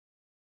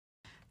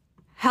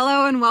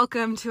Hello and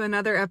welcome to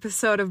another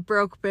episode of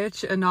Broke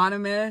Bitch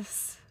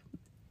Anonymous.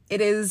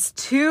 It is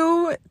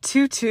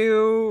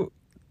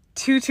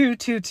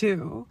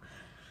 2/22/2222.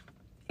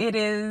 It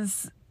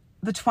is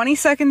the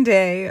 22nd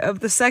day of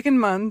the second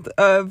month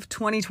of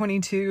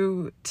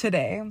 2022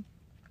 today.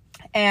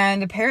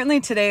 And apparently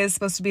today is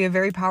supposed to be a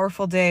very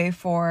powerful day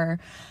for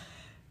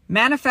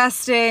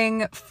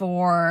manifesting,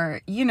 for,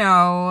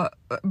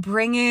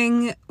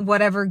 bringing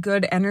whatever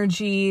good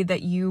energy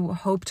that you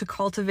hope to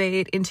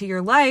cultivate into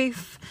your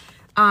life,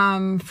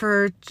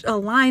 for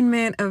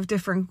alignment of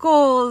different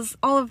goals,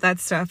 all of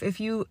that stuff. If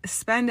you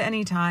spend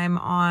any time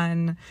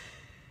on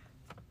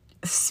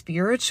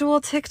spiritual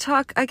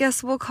TikTok, I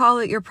guess we'll call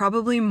it, you're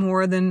probably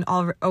more than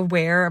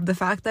aware of the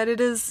fact that it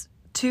is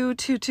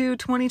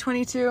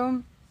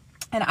 2/22/2022.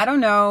 And I don't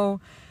know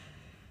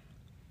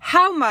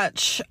how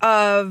much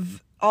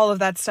of all of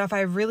that stuff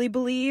I really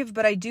believe,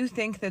 but I do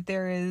think that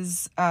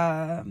there's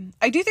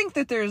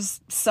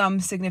some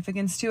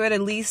significance to it,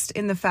 at least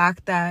in the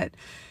fact that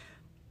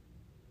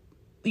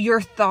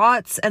your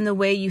thoughts and the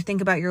way you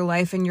think about your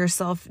life and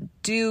yourself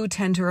do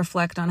tend to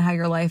reflect on how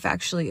your life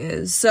actually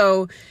is.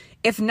 So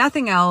if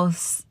nothing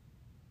else,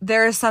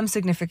 there is some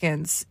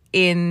significance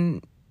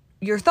in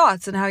your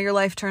thoughts and how your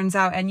life turns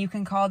out. And you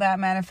can call that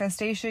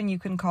manifestation. You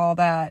can call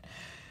that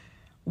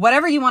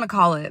whatever you want to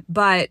call it.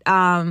 But,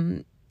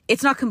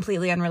 it's not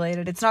completely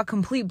unrelated. It's not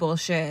complete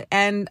bullshit.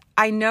 And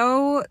I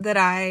know that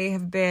I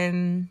have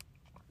been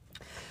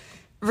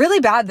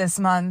really bad this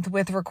month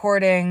with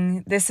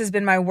recording. This has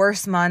been my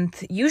worst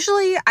month.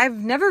 Usually I've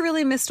never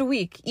really missed a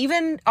week.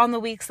 Even on the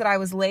weeks that I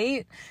was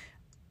late,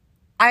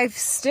 I've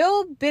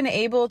still been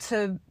able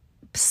to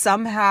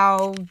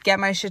somehow get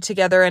my shit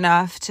together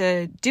enough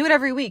to do it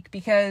every week,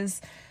 because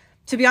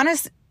to be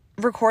honest,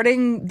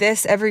 recording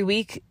this every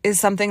week is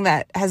something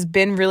that has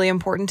been really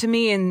important to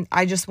me, and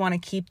I just want to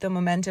keep the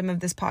momentum of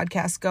this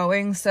podcast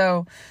going.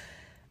 So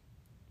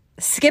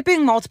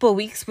skipping multiple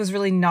weeks was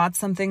really not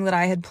something that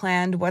I had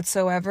planned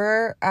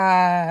whatsoever.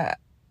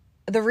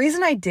 The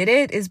reason I did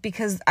it is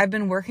because I've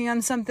been working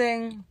on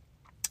something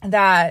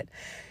that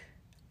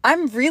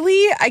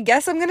I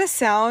guess I'm going to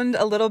sound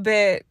a little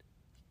bit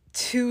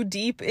too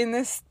deep in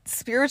this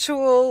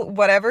spiritual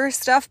whatever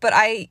stuff, but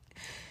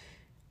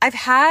I've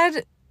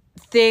had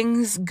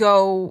things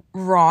go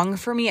wrong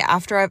for me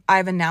after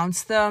I've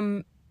announced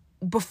them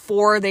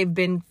before they've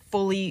been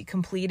fully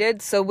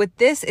completed. So with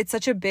this, it's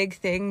such a big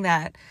thing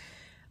that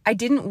I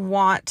didn't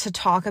want to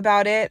talk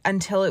about it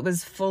until it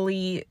was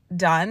fully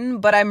done.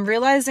 But I'm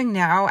realizing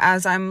now,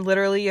 as I'm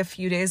literally a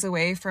few days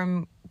away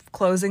from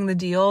closing the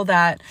deal,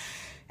 that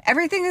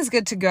everything is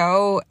good to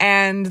go.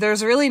 And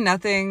there's really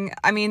nothing,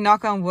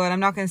 knock on wood,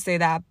 I'm not going to say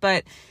that,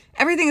 but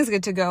everything is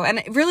good to go.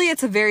 And really,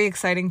 it's a very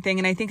exciting thing.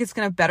 And I think it's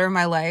going to better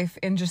my life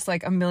in just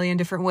like a million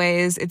different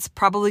ways. It's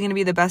probably going to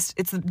be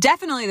it's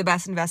definitely the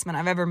best investment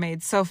I've ever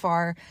made so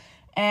far.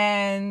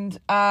 And,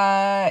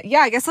 I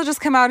guess I'll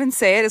just come out and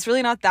say it. It's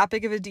really not that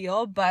big of a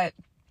deal, but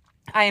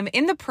I am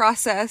in the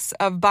process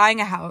of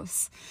buying a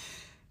house,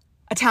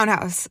 a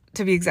townhouse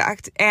to be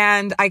exact.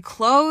 And I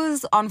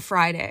close on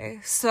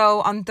Friday.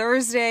 So on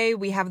Thursday,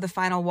 we have the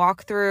final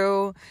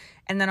walkthrough.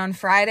 And then on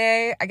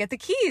Friday, I get the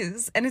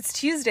keys, and it's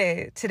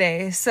Tuesday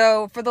today.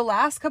 So for the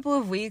last couple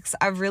of weeks,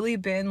 I've really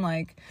been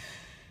like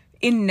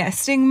in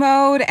nesting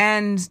mode.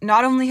 And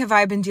not only have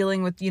I been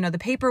dealing with, the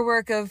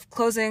paperwork of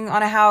closing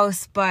on a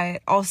house,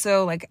 but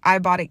also like I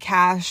bought it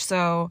cash.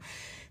 So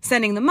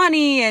sending the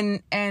money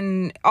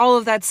and all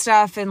of that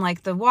stuff, and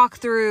like the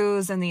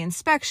walkthroughs and the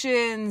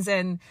inspections,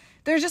 and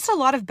there's just a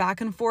lot of back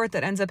and forth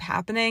that ends up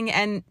happening.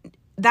 And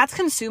that's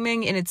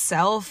consuming in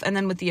itself. And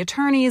then with the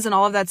attorneys and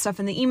all of that stuff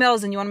and the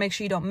emails, and you want to make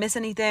sure you don't miss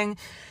anything.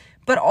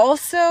 But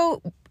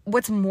also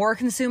what's more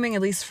consuming,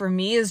 at least for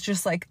me, is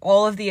just like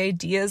all of the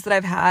ideas that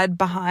I've had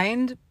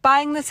behind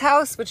buying this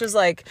house, which is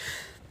like,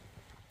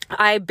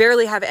 I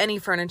barely have any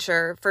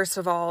furniture, first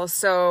of all.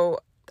 So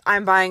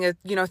I'm buying a,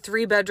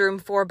 3-bedroom,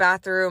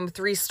 4-bathroom,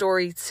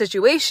 3-story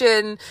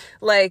situation.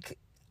 Like,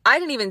 I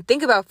didn't even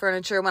think about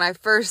furniture when I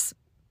first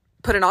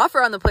put an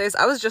offer on the place.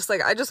 I was just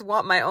like, I just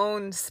want my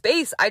own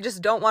space. I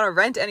just don't want to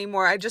rent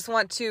anymore. I just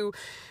want to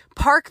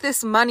park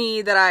this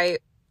money that I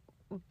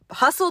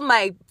hustled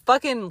my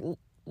fucking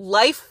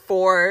life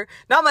for.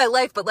 Not my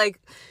life, but like,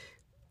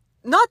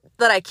 not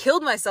that I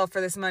killed myself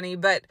for this money,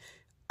 but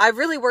I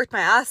really worked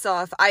my ass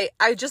off. I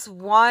just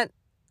want,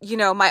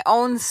 my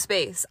own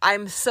space.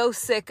 I'm so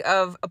sick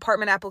of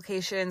apartment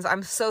applications.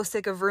 I'm so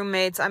sick of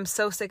roommates. I'm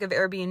so sick of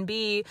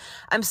Airbnb.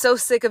 I'm so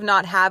sick of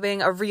not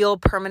having a real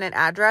permanent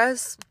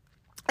address.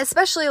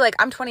 Especially like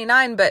I'm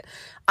 29, but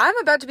I'm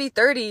about to be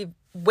 30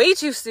 way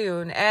too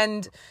soon.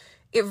 And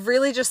it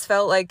really just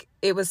felt like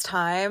it was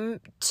time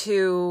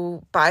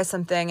to buy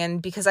something. And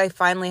because I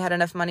finally had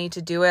enough money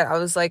to do it, I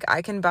was like,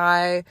 I can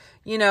buy,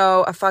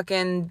 a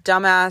fucking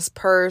dumbass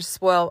purse.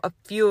 Well, a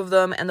few of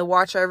them, and the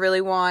watch I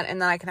really want.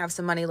 And then I can have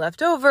some money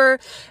left over,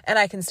 and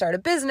I can start a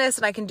business,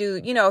 and I can do,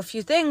 a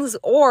few things,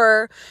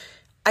 or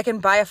I can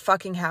buy a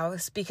fucking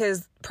house,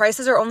 because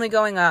prices are only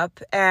going up.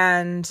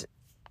 And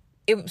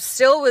it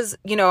still was,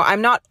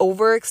 I'm not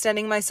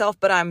overextending myself,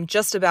 but I'm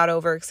just about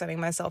overextending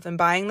myself in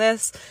buying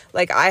this.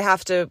 Like, I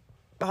have to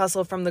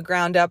hustle from the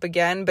ground up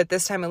again, but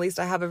this time at least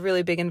I have a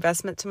really big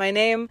investment to my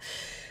name.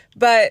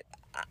 But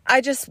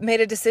I just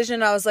made a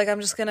decision. I was like,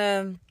 I'm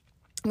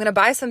gonna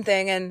buy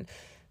something. And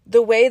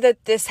the way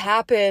that this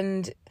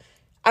happened,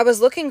 I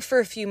was looking for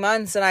a few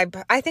months, and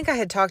I think I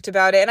had talked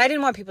about it, and I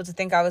didn't want people to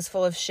think I was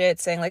full of shit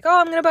saying like, oh,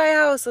 I'm going to buy a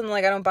house, and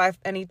like, I don't buy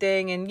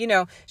anything. And,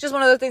 it's just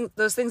one of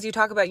those things you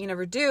talk about, you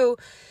never do.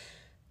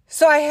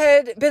 So I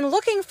had been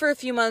looking for a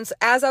few months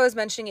as I was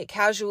mentioning it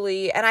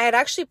casually, and I had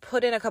actually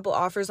put in a couple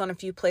offers on a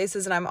few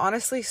places, and I'm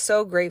honestly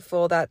so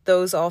grateful that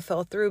those all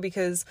fell through,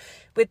 because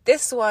with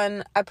this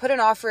one, I put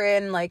an offer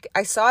in, like,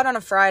 I saw it on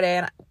a Friday,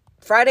 and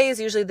Friday is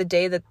usually the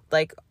day that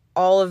like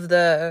all of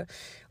the,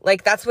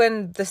 like, that's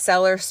when the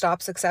seller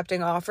stops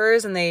accepting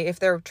offers, and if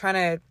they've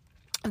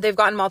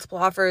gotten multiple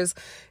offers,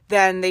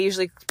 then they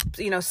usually,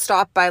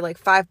 stop by like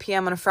 5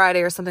 p.m. on a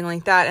Friday or something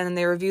like that, and then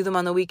they review them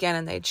on the weekend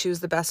and they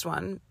choose the best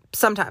one.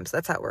 Sometimes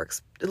that's how it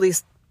works, at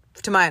least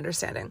to my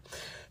understanding.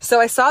 So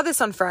I saw this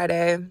on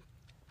Friday,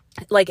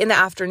 like in the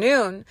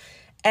afternoon,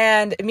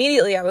 and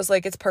immediately I was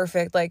like, it's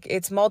perfect. Like,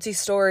 it's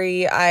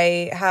multi-story.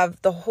 I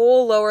have the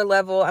whole lower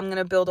level. I'm going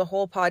to build a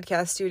whole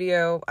podcast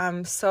studio.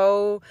 I'm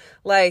so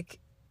like,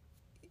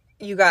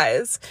 you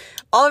guys,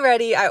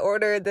 already I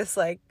ordered this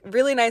like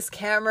really nice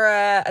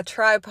camera, a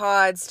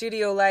tripod,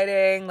 studio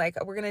lighting.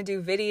 Like, we're going to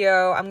do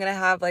video. I'm going to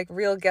have like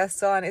real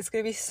guests on. It's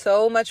going to be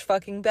so much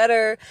fucking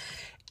better.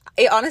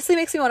 It honestly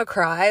makes me want to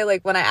cry.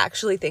 Like, when I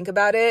actually think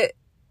about it,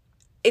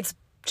 it's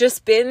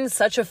just been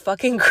such a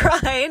fucking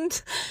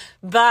grind,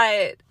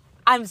 but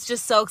I'm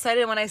just so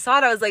excited. When I saw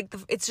it, I was like,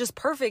 it's just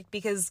perfect,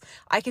 because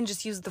I can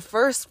just use the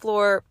first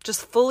floor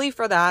just fully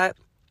for that.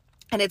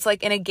 And it's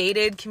like in a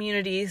gated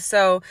community.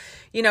 So,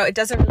 it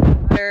doesn't really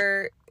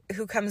matter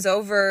who comes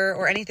over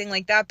or anything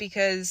like that,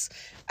 because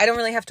I don't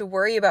really have to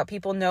worry about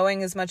people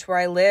knowing as much where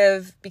I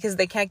live, because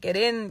they can't get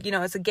in,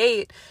 it's a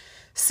gate.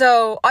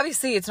 So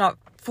obviously it's not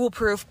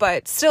foolproof,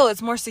 but still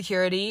it's more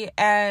security.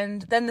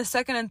 And then the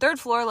second and third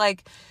floor,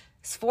 like,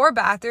 it's 4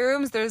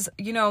 bathrooms. There's,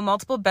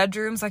 multiple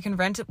bedrooms. I can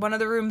rent one of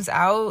the rooms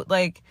out.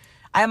 Like,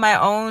 I have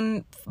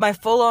my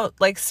full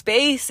like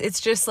space.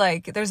 It's just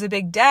like, there's a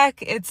big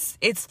deck.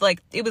 It's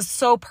like, it was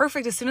so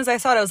perfect. As soon as I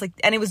saw it, I was like,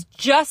 and it was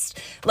just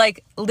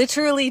like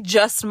literally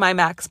just my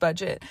max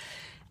budget.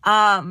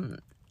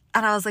 And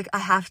I was like,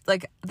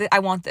 I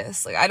want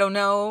this. Like, I don't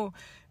know.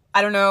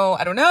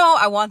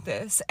 I want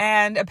this.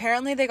 And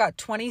apparently they got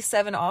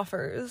 27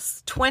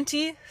 offers.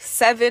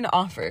 27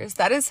 offers.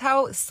 That is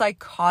how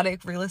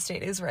psychotic real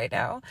estate is right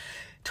now.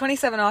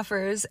 27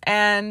 offers,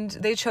 and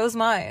they chose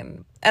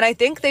mine. And I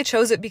think they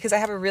chose it because I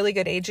have a really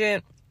good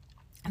agent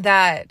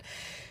that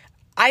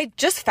I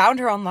just found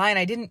her online.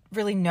 I didn't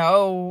really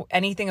know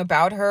anything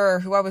about her or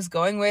who I was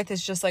going with.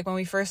 It's just like when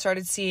we first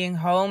started seeing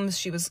homes,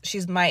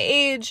 she's my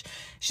age.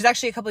 She's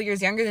actually a couple of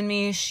years younger than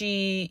me.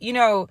 She, she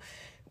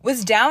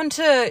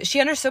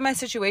understood my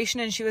situation,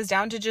 and she was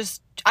down to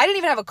just, I didn't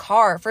even have a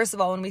car. First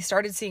of all, when we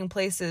started seeing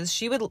places,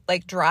 she would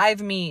like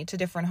drive me to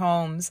different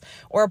homes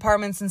or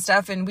apartments and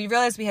stuff. And we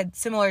realized we had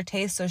similar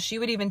tastes. So she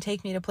would even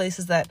take me to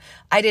places that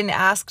I didn't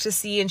ask to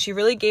see. And she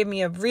really gave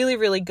me a really,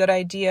 really good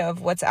idea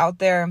of what's out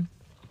there.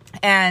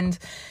 And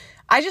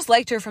I just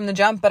liked her from the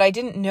jump, but I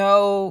didn't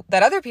know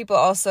that other people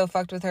also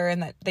fucked with her,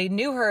 and that they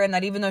knew her, and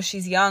that even though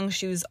she's young,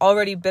 she was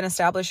already been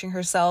establishing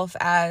herself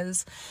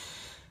as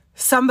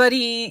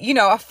somebody,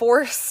 a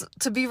force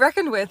to be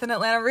reckoned with in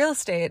Atlanta real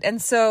estate.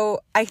 And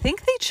so I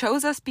think they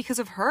chose us because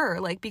of her,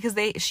 like, because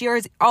she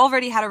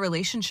already had a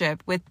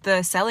relationship with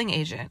the selling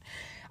agent.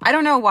 I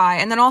don't know why.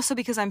 And then also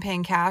because I'm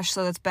paying cash,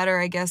 so that's better,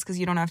 I guess, because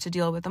you don't have to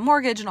deal with the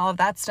mortgage and all of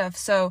that stuff.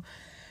 So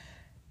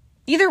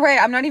either way,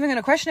 I'm not even going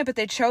to question it, but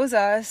they chose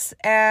us.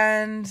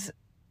 And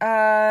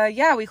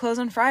we close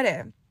on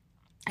Friday.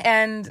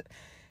 And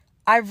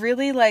I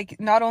really, like,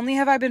 not only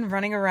have I been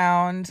running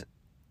around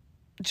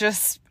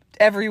just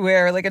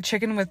everywhere like a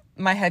chicken with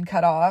my head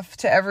cut off,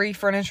 to every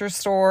furniture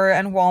store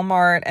and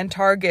Walmart and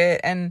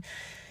Target, and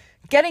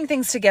getting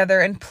things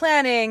together and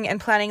planning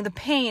the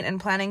paint and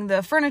planning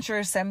the furniture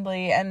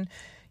assembly, and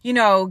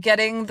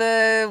getting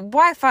the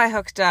Wi-Fi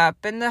hooked up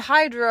and the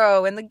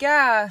hydro and the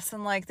gas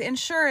and like the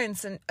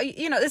insurance, and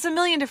there's a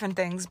million different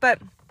things.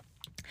 But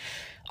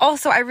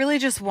also I really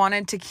just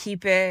wanted to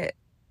keep it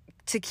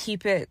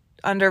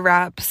under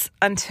wraps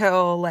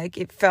until like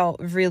it felt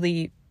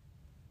really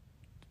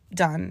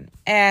done.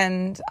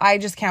 And I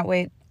just can't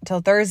wait till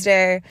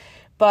Thursday.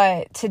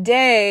 But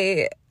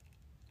today,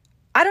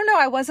 I don't know,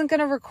 I wasn't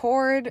gonna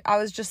record. I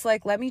was just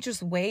like, let me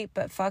just wait,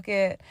 but fuck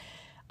it.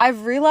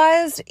 I've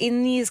realized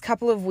in these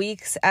couple of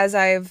weeks, as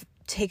I've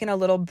taken a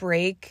little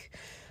break,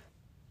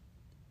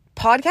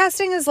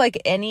 podcasting is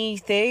like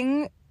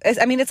anything.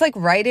 It's like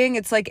writing.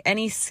 It's like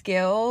any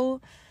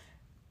skill.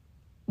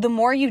 The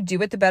more you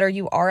do it, the better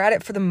you are at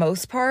it for the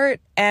most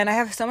part. And I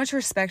have so much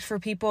respect for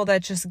people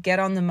that just get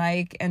on the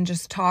mic and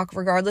just talk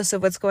regardless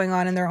of what's going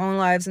on in their own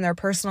lives and their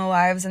personal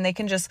lives. And they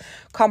can just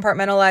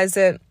compartmentalize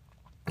it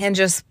and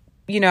just,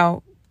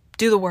 do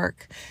the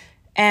work.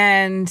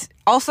 And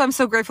also I'm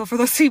so grateful for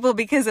those people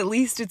because at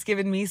least it's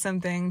given me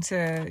something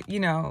to,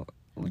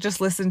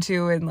 just listen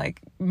to and like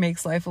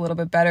makes life a little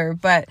bit better.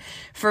 But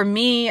for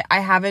me, I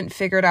haven't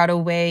figured out a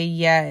way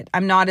yet.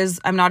 I'm not as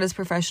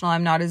professional.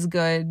 I'm not as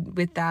good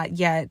with that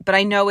yet. But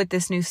I know with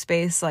this new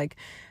space, like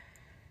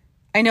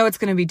I know it's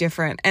going to be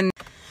different.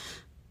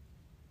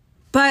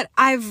 But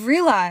I've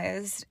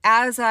realized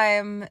as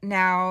I'm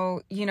now,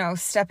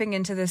 stepping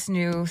into this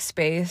new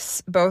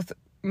space, both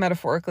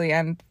metaphorically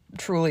and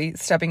truly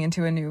stepping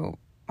into a new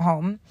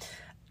home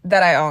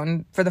that I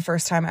own for the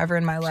first time ever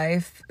in my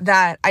life,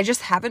 that I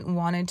just haven't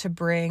wanted to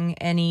bring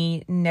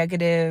any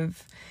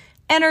negative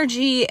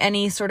energy,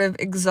 any sort of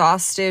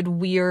exhausted,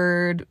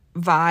 weird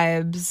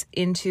vibes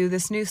into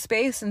this new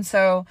space. And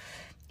so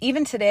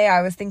even today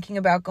I was thinking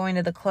about going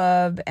to the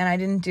club and I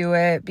didn't do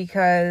it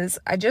because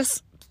I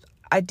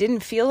didn't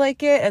feel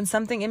like it, and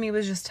something in me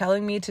was just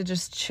telling me to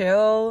just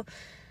chill.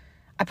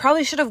 I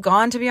probably should have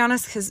gone, to be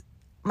honest, because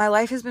my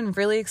life has been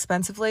really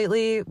expensive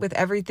lately with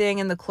everything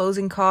and the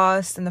closing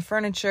costs and the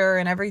furniture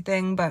and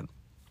everything, but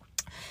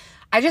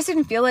I just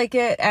didn't feel like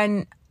it.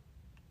 And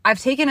I've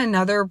taken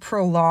another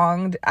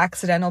prolonged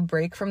accidental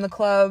break from the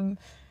club.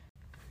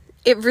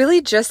 It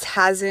really just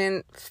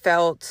hasn't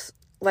felt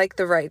like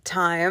the right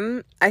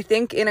time. I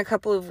think in a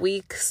couple of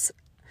weeks,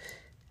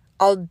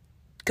 I'll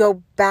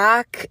go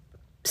back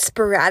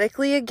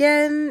sporadically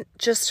again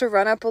just to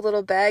run up a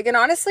little bag. And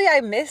honestly,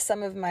 I miss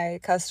some of my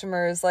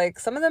customers. Like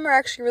some of them are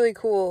actually really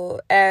cool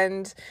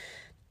and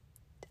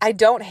I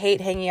don't hate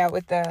hanging out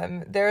with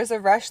them. There's a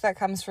rush that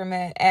comes from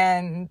it,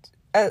 and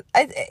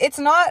it's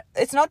not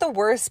the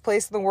worst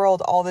place in the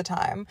world all the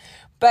time.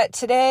 But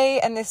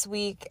today and this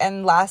week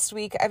and last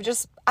week, I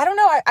don't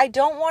know, I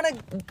don't want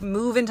to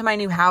move into my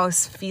new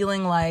house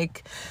feeling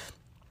like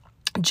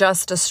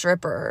just a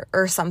stripper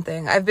or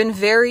something. I've been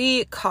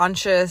very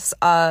conscious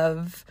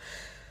of,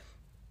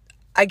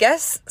 I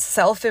guess,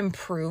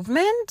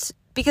 self-improvement,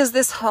 because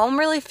this home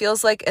really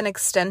feels like an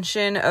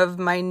extension of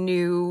my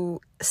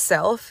new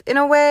self in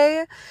a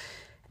way.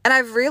 And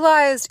I've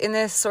realized in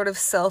this sort of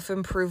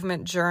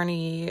self-improvement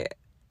journey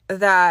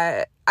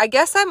that I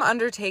guess I'm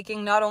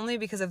undertaking not only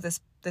because of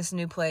this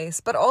new place,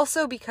 but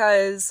also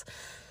because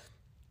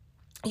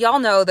y'all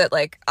know that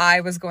like I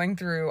was going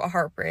through a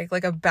heartbreak,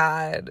 like a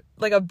bad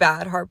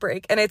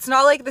heartbreak. And it's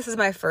not like this is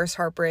my first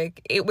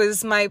heartbreak. I'm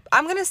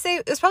going to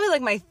say it's probably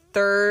like my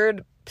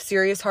third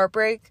serious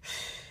heartbreak.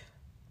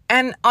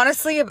 And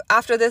honestly,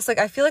 after this, like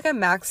I feel like I'm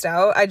maxed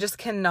out. I just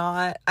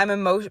cannot,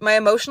 my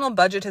emotional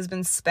budget has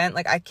been spent.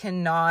 Like I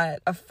cannot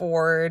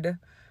afford,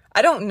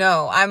 I don't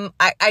know.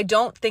 I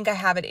don't think I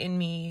have it in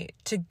me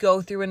to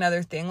go through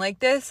another thing like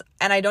this.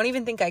 And I don't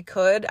even think I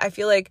could. I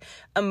feel like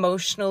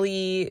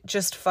emotionally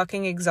just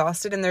fucking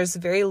exhausted. And there's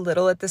very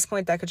little at this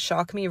point that could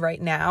shock me right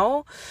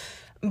now.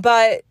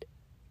 But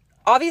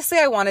obviously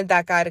I wanted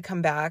that guy to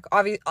come back.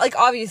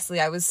 Obviously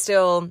I was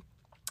still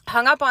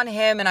hung up on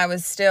him and I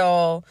was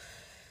still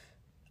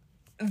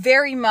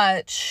very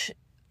much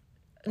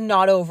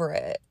not over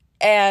it.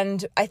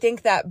 And I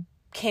think that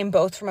came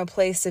both from a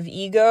place of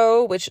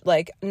ego, which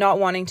like not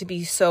wanting to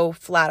be so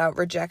flat out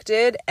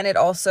rejected, and it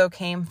also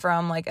came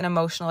from like an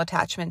emotional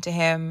attachment to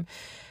him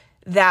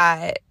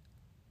that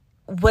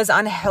was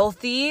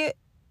unhealthy,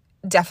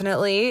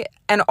 definitely,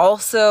 and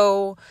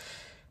also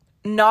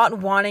not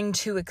wanting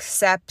to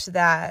accept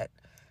that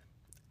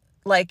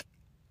like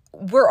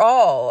we're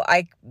all,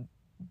 I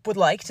would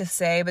like to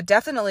say, but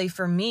definitely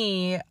for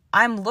me,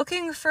 I'm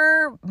looking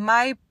for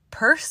my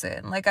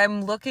person. Like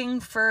I'm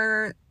looking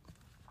for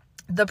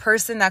the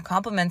person that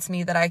compliments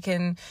me, that I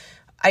can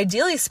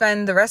ideally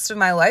spend the rest of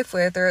my life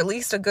with, or at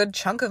least a good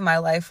chunk of my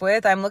life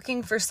with. I'm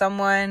looking for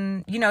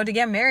someone, to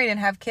get married and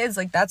have kids.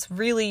 Like that's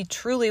really,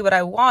 truly what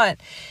I want.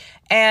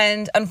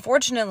 And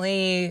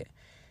unfortunately,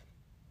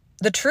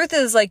 the truth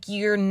is like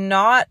you're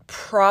not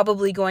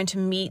probably going to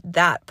meet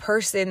that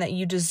person that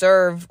you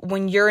deserve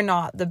when you're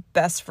not the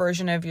best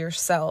version of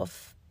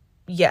yourself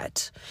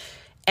yet.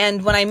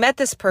 And when I met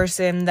this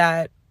person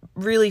that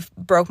really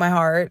broke my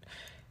heart,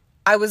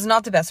 I was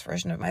not the best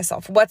version of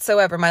myself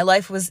whatsoever. My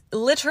life was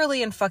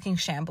literally in fucking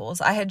shambles.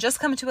 I had just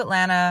come to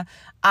Atlanta.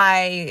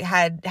 I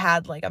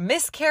had like a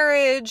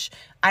miscarriage.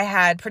 I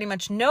had pretty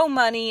much no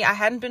money. I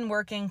hadn't been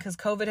working because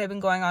COVID had been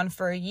going on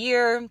for a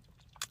year.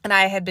 And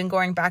I had been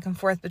going back and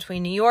forth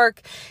between New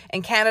York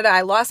and Canada.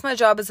 I lost my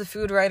job as a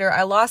food writer.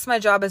 I lost my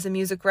job as a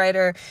music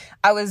writer.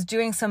 I was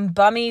doing some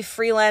bummy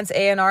freelance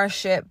A&R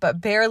shit,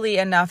 but barely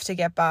enough to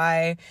get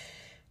by.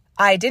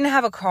 I didn't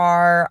have a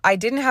car. I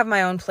didn't have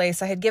my own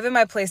place. I had given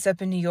my place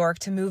up in New York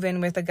to move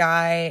in with a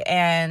guy.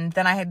 And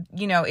then I had,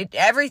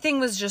 everything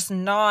was just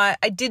not,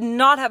 I did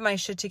not have my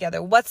shit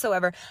together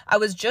whatsoever. I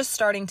was just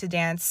starting to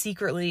dance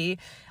secretly.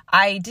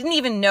 I didn't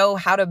even know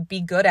how to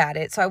be good at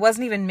it. So I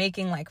wasn't even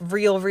making like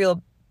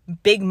real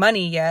big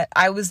money yet.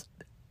 I was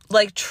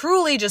like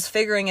truly just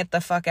figuring it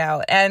the fuck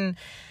out. And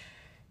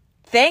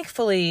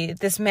thankfully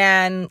this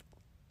man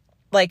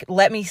like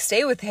let me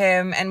stay with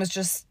him and was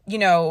just,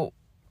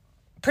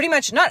 pretty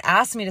much not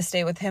asked me to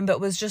stay with him, but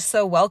was just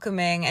so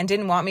welcoming and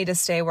didn't want me to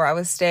stay where I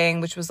was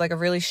staying, which was like a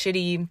really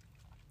shitty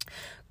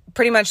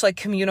pretty much like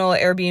communal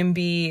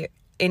Airbnb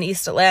in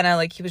East Atlanta.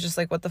 Like, he was just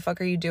like, what the fuck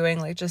are you doing?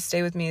 Like, just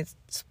stay with me.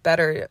 It's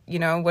better. You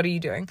know, what are you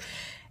doing?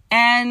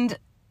 And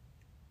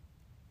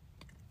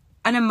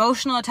an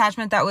emotional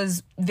attachment that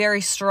was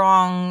very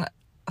strong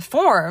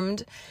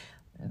formed.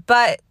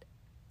 But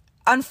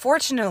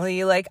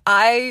unfortunately, like,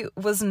 I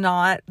was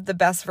not the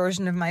best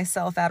version of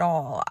myself at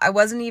all. I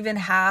wasn't even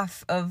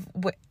half of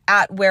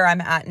at where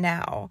I'm at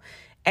now.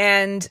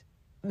 And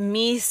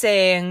me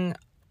saying,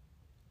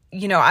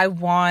 you know, I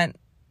want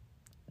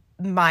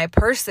my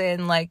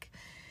person, like,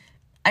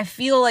 I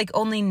feel like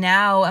only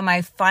now am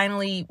I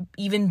finally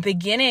even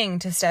beginning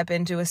to step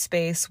into a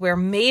space where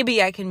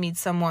maybe I can meet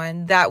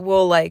someone that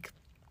will, like,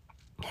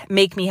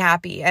 make me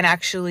happy and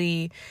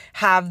actually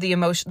have the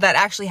emotion, that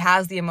actually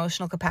has the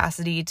emotional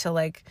capacity to,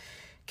 like,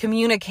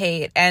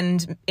 communicate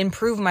and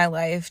improve my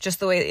life just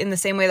the way, in the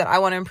same way that I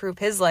want to improve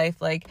his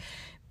life. Like,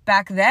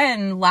 back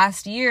then,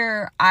 last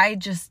year, I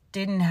just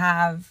didn't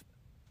have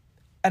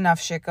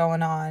enough shit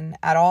going on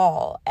at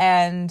all.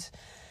 And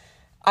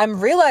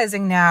I'm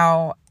realizing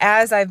now,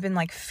 as I've been,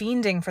 like,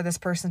 fiending for this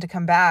person to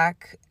come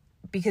back,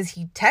 because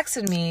he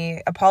texted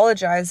me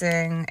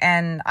apologizing,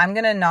 and I'm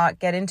gonna not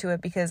get into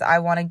it because I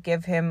want to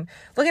give him,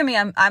 look at me,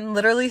 I'm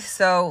literally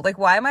so, like,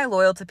 why am I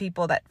loyal to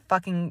people that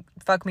fucking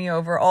fuck me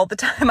over all the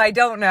time? I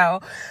don't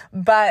know,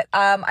 but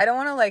I don't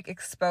want to, like,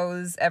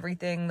 expose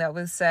everything that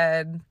was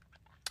said.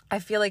 I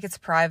feel like it's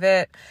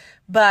private,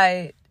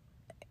 but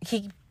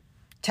he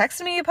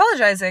texted me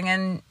apologizing,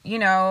 and, you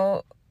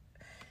know,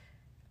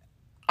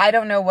 I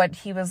don't know what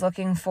he was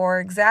looking for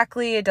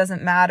exactly. It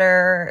doesn't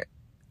matter.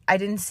 I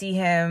didn't see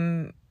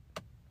him.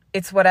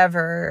 It's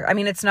whatever. I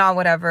mean, it's not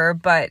whatever,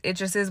 but it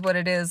just is what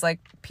it is. Like,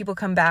 people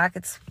come back.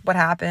 It's what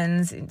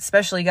happens,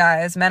 especially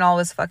guys. Men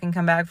always fucking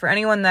come back. For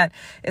anyone that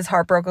is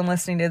heartbroken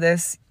listening to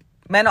this,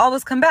 men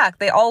always come back.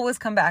 They always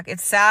come back.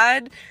 It's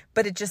sad,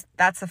 but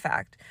that's a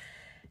fact.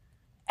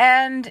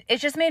 And it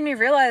just made me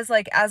realize,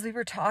 like, as we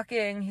were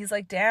talking, he's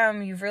like,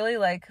 damn, you've really,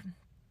 like,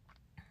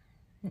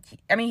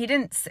 I mean, he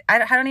didn't, I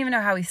don't even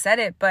know how he said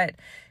it, but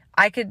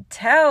I could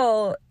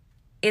tell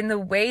in the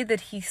way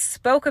that he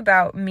spoke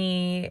about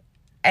me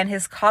and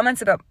his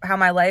comments about how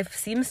my life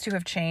seems to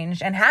have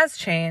changed and has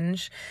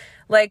changed.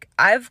 Like,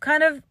 I've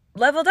kind of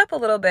leveled up a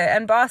little bit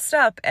and bossed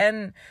up.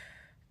 And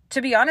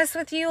to be honest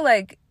with you,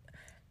 like,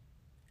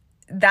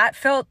 that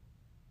felt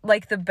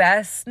like the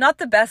best, not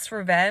the best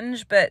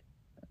revenge, but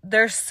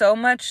there's so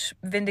much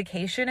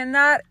vindication in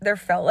that. There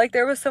felt like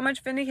there was so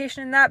much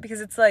vindication in that,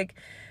 because it's like,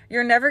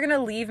 you're never going to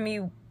leave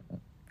me.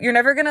 You're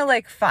never going to,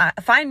 like,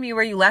 find me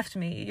where you left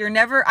me.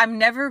 I'm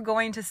never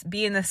going to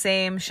be in the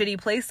same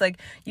shitty place. Like,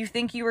 you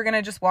think you were going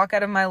to just walk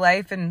out of my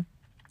life and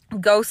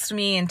ghost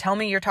me and tell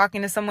me you're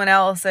talking to someone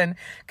else and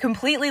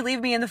completely leave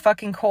me in the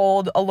fucking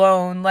cold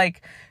alone.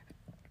 Like,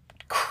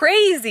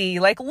 crazy,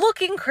 like,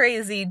 looking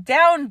crazy,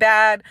 down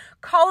bad,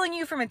 calling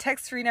you from a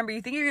text-free number.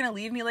 You think you're going to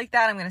leave me like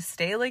that? I'm going to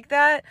stay like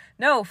that?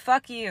 No,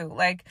 fuck you.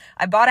 Like,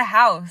 I bought a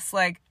house.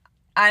 Like,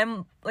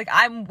 I'm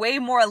way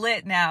more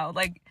lit now.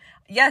 Like,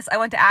 yes, I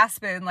went to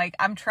Aspen. Like,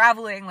 I'm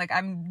traveling. Like,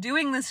 I'm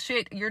doing this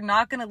shit. You're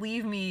not going to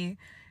leave me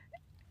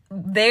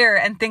there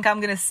and think I'm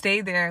going to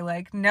stay there.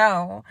 Like,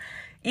 no.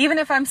 Even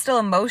if I'm still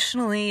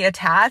emotionally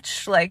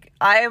attached, like,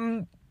 I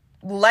am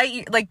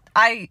light. Like,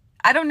 I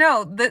don't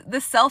know.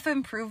 The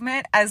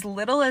self-improvement, as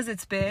little as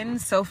it's been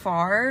so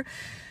far,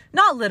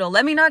 not little,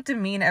 let me not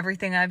demean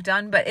everything I've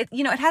done, but it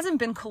hasn't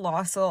been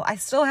colossal. I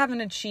still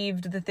haven't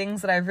achieved the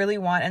things that I really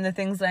want and the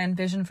things that I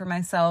envision for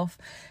myself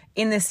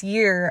in this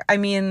year. I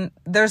mean,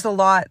 there's a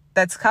lot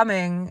that's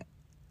coming.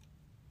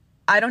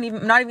 I'm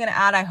not even going to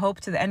add I hope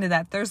to the end of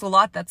that. There's a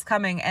lot that's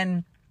coming,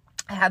 and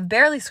I have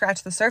barely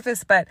scratched the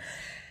surface, but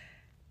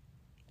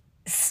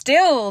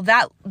still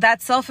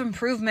that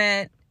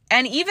self-improvement.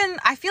 And even,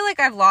 I feel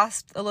like I've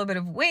lost a little bit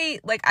of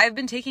weight. Like, I've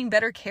been taking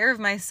better care of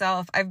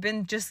myself. I've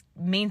been just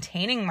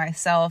maintaining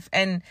myself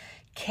and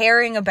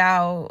caring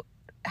about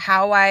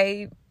how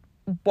I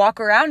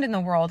walk around in the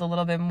world a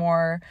little bit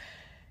more.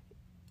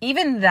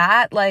 Even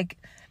that, like,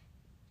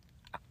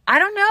 I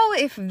don't know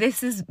if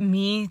this is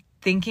me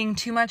thinking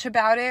too much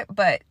about it,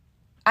 but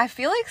I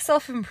feel like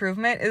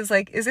self-improvement is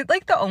it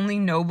like the only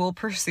noble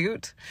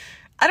pursuit?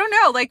 I don't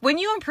know. Like, when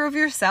you improve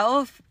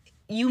yourself,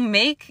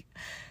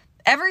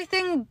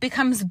 everything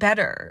becomes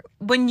better.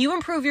 When you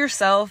improve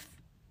yourself,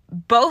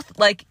 both,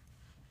 like,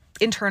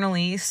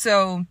 internally,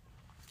 so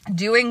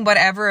doing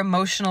whatever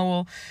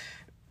emotional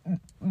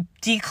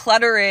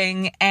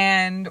decluttering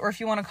or if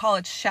you want to call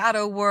it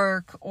shadow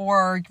work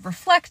or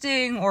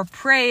reflecting or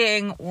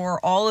praying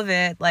or all of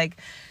it, like,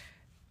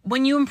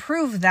 when you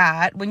improve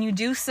that, when you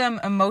do some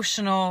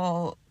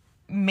emotional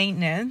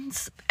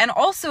maintenance and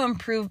also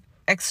improve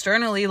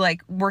externally,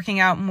 like working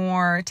out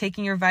more,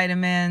 taking your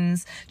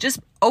vitamins, just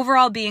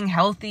overall being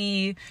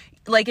healthy,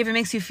 like if it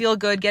makes you feel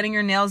good, getting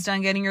your nails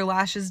done, getting your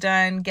lashes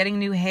done, getting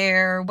new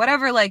hair,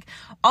 whatever, like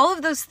all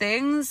of those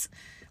things,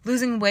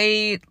 losing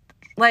weight,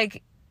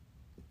 like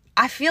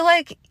I feel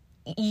like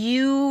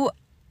I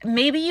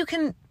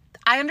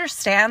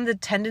understand the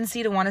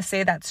tendency to want to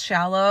say that's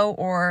shallow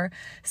or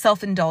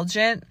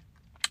self-indulgent,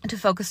 to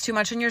focus too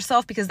much on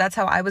yourself, because that's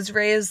how I was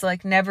raised.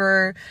 Like,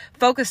 never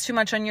focus too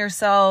much on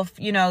yourself.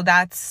 You know,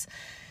 that's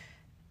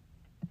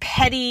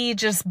petty,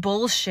 just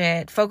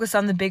bullshit. Focus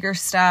on the bigger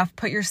stuff.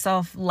 Put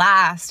yourself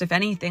last, if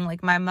anything.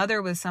 Like, my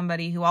mother was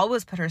somebody who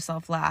always put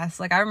herself last.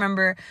 Like, I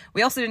remember,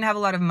 we also didn't have a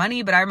lot of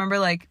money, but I remember,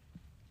 like,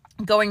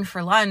 going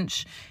for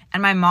lunch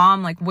and my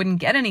mom, like, wouldn't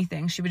get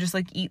anything. She would just,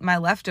 like, eat my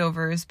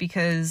leftovers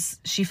because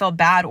she felt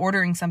bad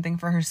ordering something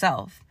for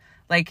herself.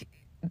 Like,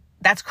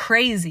 that's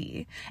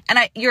crazy.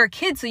 And you're a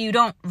kid, so you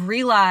don't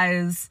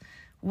realize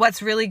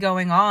what's really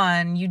going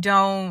on. You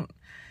don't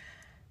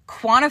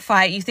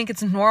quantify it. You think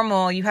it's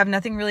normal. You have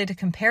nothing really to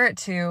compare it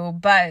to.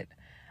 But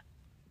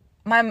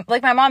my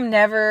mom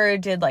never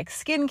did, like,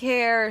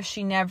 skincare.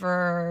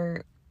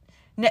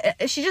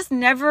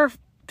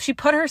 She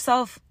put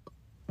herself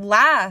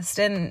last.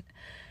 And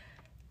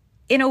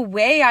in a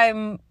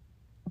way,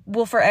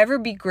 will forever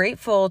be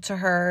grateful to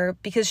her,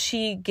 because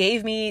she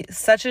gave me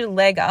such a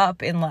leg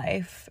up in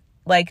life.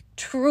 Like,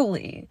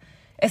 truly.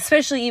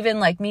 Especially even,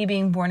 like, me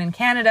being born in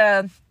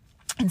Canada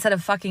instead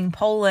of fucking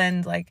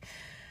Poland. Like,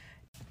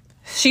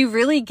 she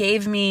really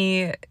gave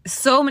me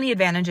so many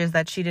advantages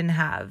that she didn't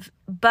have.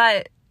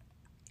 But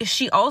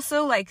she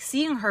also, like,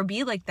 seeing her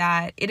be like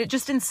that, it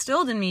just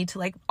instilled in me to,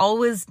 like,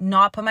 always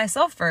not put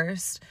myself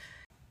first.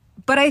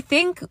 But I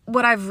think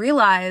what I've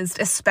realized,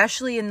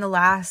 especially in the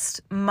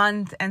last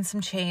month and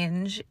some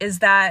change, is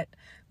that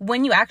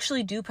when you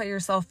actually do put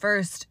yourself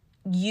first,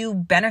 you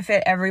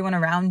benefit everyone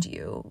around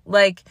you.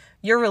 Like,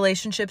 your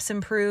relationships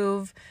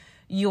improve,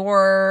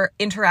 your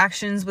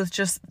interactions with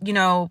just, you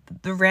know,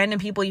 the random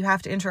people you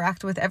have to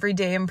interact with every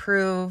day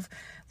improve.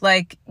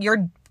 Like,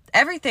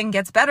 everything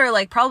gets better.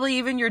 Like, probably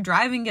even your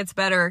driving gets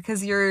better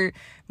because you're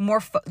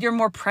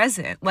more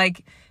present.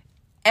 Like,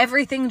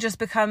 everything just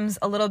becomes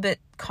a little bit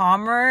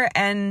calmer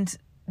and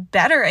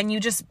better, and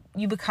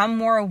you become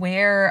more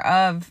aware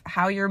of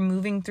how you're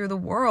moving through the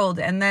world.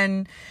 And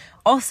then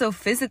also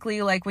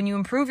physically, like, when you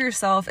improve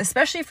yourself,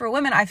 especially for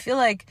women, I feel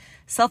like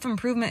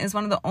self-improvement is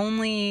one of the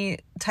only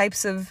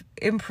types of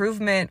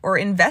improvement or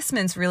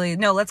investments, really.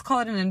 No, let's call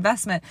it an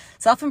investment.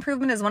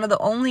 Self-improvement is one of the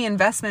only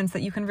investments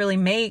that you can really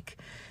make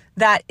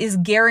that is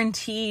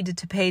guaranteed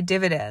to pay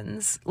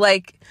dividends.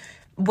 Like,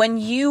 when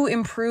you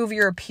improve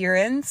your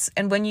appearance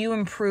and when you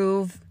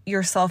improve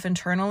yourself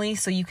internally,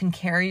 so you can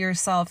carry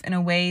yourself in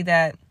a way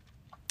that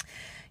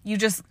you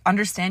just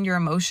understand your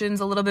emotions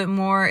a little bit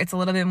more, it's a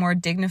little bit more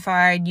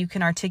dignified, you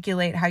can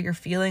articulate how you're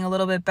feeling a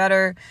little bit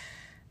better,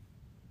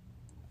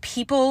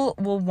 people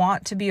will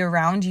want to be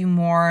around you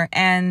more.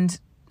 And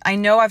I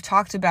know I've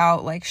talked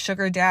about, like,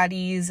 sugar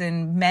daddies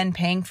and men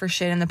paying for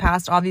shit in the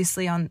past,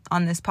 obviously on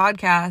this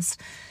podcast.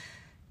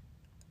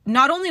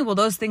 Not only will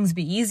those things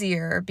be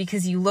easier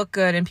because you look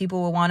good and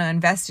people will want to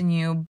invest in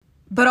you,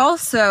 but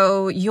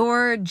also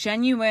your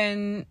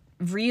genuine,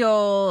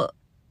 real,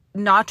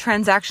 not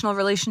transactional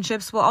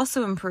relationships will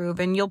also improve,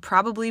 and you'll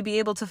probably be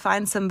able to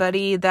find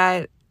somebody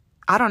that,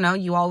 I don't know,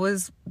 you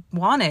always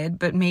wanted,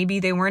 but maybe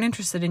they weren't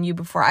interested in you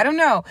before. I don't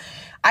know.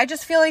 I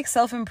just feel like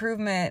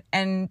self-improvement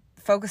and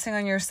focusing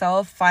on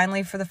yourself,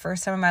 finally, for the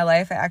first time in my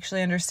life, I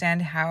actually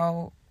understand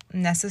how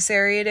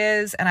necessary it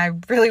is. And I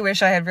really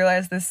wish I had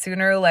realized this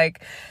sooner.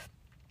 Like,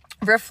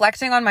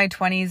 reflecting on my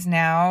 20s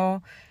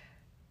now,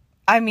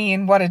 I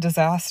mean, what a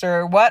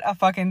disaster, what a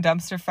fucking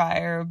dumpster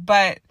fire.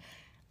 But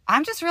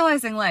I'm just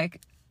realizing,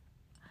 like,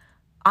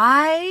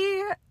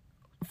 I,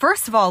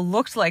 first of all,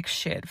 looked like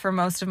shit for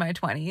most of my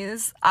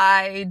 20s.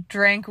 I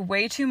drank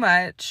way too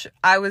much.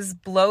 I was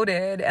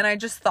bloated, and I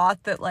just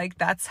thought that, like,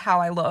 that's how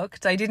I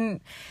looked.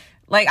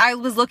 I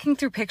was looking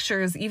through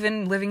pictures,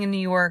 even living in New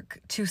York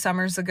 2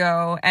 summers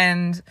ago,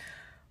 and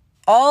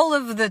all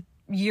of the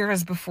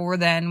years before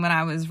then, when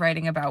I was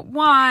writing about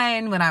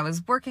wine, when I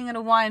was working at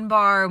a wine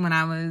bar, when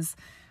I was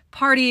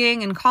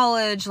partying in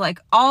college, like,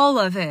 all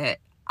of it,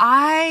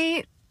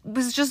 I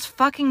was just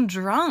fucking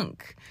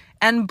drunk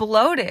and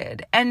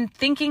bloated and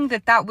thinking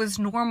that was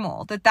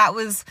normal, that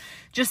was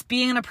just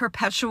being in a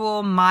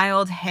perpetual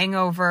mild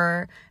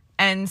hangover,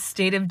 and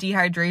state of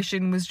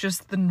dehydration was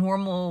just the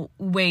normal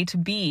way to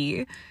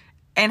be,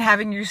 and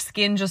having your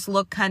skin just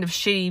look kind of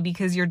shitty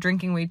because you're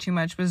drinking way too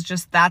much was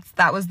just,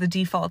 that was the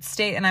default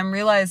state. And I'm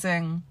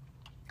realizing,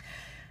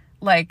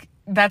 like,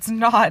 that's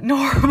not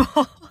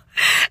normal.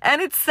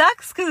 And it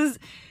sucks because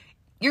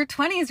your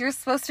 20s, you're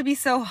supposed to be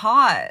so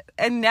hot.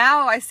 And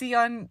now I see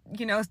on,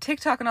 you know,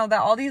 TikTok and all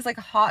that, all these, like,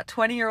 hot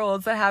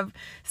 20-year-olds that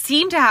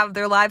seem to have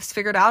their lives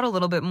figured out a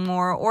little bit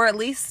more, or at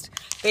least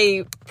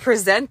they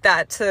present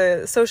that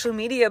to social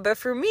media. But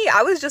for me,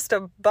 I was just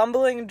a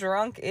bumbling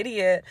drunk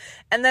idiot.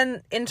 And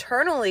then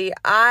internally,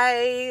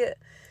 I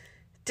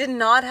did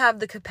not have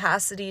the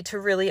capacity to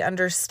really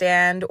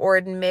understand or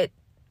admit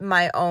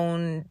my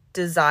own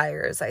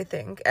desires, I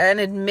think,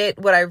 and admit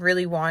what I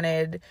really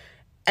wanted,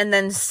 and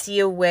then see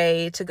a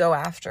way to go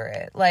after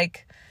it.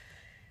 Like,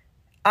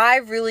 I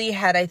really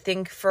had, I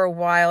think, for a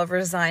while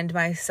resigned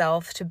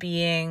myself to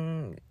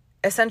being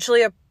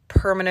essentially a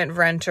permanent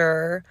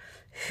renter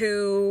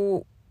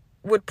who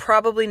would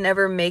probably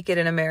never make it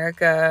in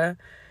America,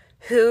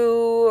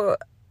 who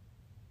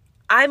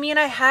I mean,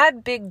 I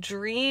had big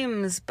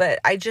dreams, but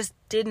I just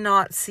did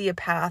not see a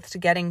path to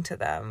getting to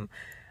them.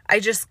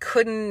 I just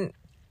couldn't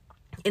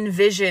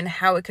envision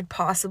how it could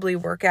possibly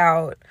work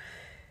out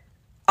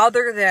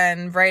other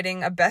than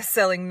writing a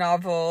best-selling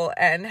novel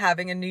and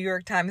having a New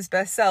York Times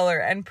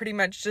bestseller and pretty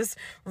much just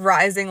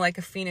rising like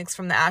a phoenix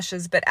from the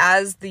ashes. But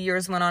as the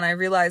years went on, I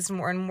realized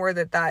more and more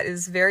that that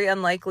is very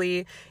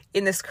unlikely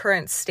in this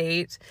current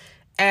state.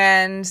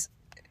 And,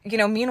 you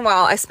know,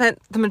 meanwhile, I spent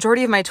the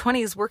majority of my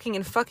 20s working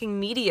in fucking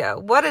media.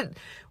 What a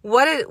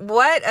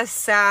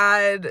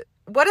sad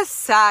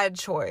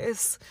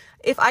choice.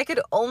 If I could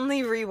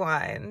only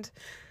rewind.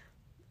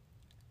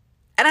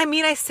 And I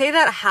mean, I say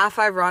that half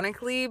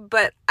ironically,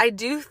 but I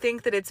do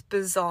think that it's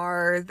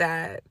bizarre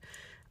that,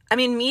 I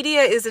mean,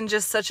 media is in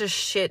just such a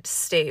shit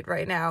state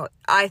right now,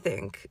 I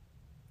think.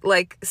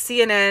 Like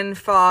CNN,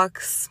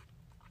 Fox,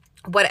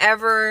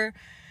 whatever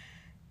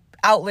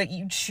outlet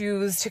you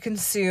choose to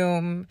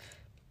consume,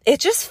 it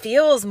just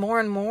feels more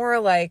and more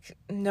like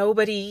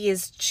nobody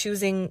is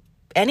choosing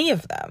any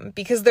of them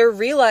because they're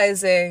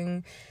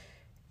realizing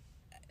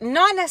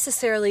not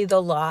necessarily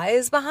the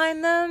lies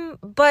behind them,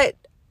 but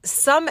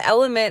some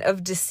element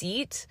of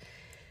deceit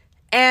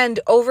and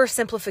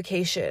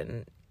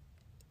oversimplification.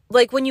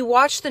 Like when you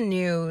watch the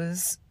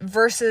news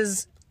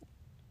versus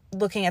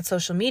looking at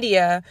social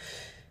media,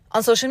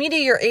 on social media,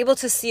 you're able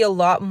to see a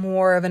lot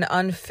more of an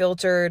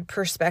unfiltered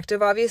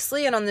perspective,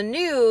 obviously. And on the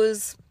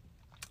news,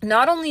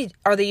 not only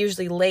are they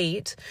usually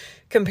late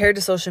compared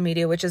to social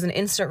media, which is an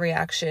instant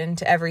reaction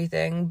to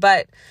everything,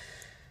 but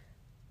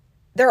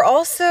they're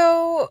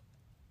also,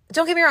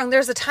 don't get me wrong,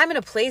 there's a time and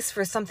a place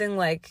for something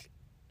like,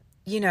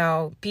 you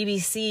know,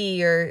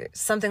 BBC or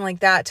something like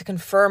that to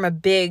confirm a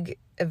big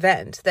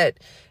event, that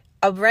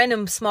a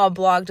random small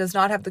blog does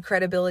not have the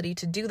credibility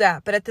to do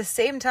that. But at the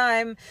same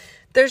time,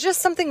 there's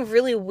just something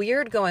really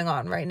weird going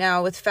on right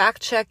now with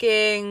fact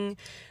checking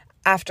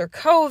after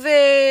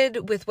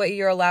COVID, with what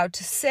you're allowed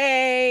to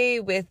say,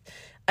 with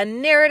a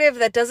narrative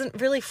that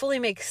doesn't really fully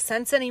make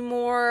sense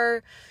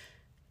anymore.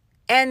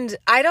 And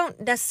I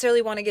don't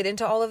necessarily want to get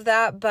into all of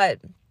that, but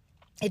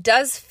it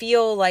does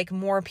feel like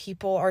more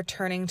people are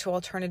turning to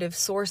alternative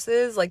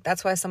sources. Like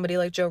that's why somebody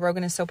like Joe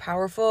Rogan is so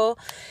powerful.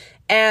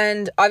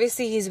 And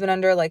obviously he's been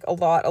under like a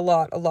lot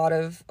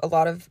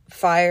of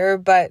fire,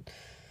 but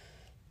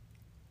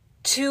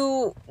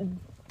to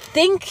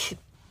think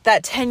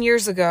that 10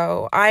 years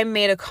ago, I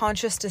made a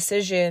conscious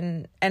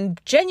decision and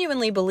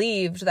genuinely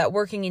believed that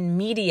working in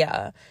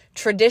media,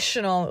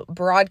 traditional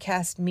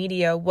broadcast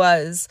media,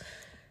 was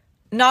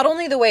not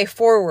only the way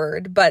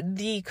forward, but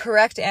the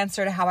correct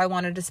answer to how I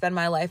wanted to spend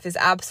my life is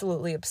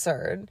absolutely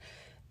absurd.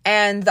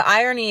 And the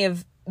irony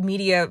of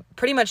media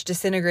pretty much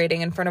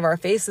disintegrating in front of our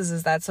faces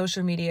is that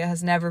social media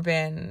has never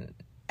been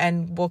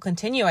and will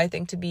continue, I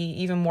think, to be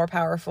even more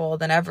powerful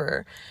than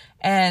ever.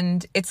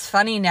 And it's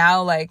funny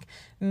now, like,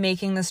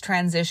 making this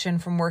transition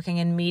from working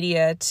in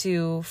media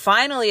to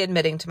finally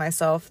admitting to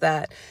myself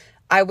that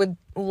I would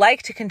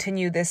like to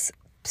continue this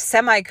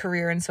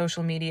semi-career in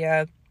social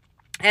media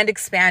and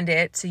expand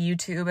it to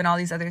YouTube and all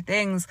these other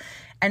things.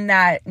 And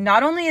that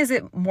not only is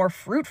it more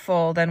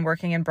fruitful than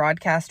working in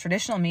broadcast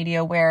traditional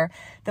media, where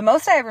the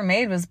most I ever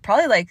made was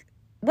probably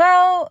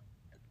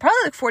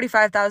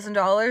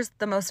 $45,000,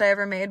 the most I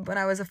ever made when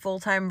I was a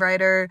full-time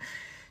writer,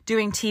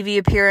 doing TV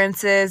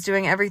appearances,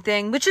 doing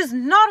everything, which is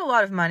not a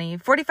lot of money.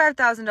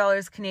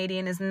 $45,000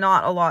 Canadian is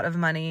not a lot of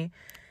money,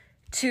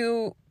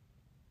 to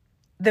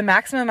the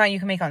maximum amount you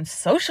can make on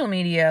social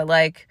media.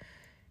 Like,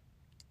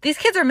 these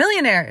kids are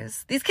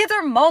millionaires. These kids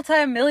are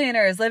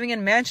multi-millionaires living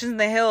in mansions in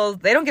the hills.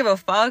 They don't give a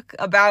fuck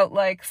about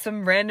like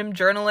some random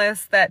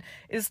journalist that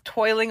is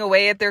toiling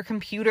away at their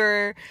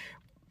computer.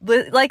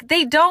 Like,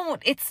 they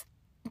don't. It's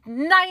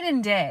night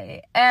and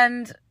day.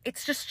 And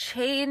it's just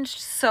changed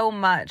so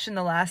much in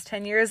the last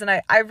 10 years. And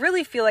I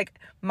really feel like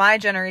my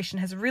generation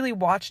has really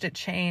watched it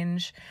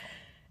change.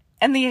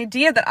 And the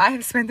idea that I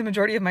have spent the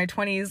majority of my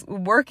 20s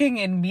working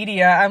in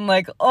media, I'm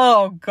like,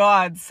 oh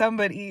God,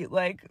 somebody,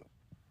 like,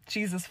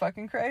 Jesus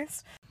fucking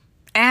Christ.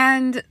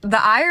 And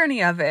the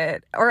irony of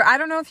it, or I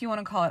don't know if you want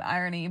to call it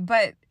irony,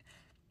 but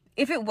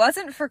if it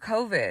wasn't for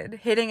COVID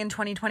hitting in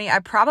 2020, I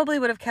probably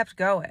would have kept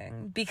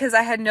going because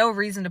I had no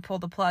reason to pull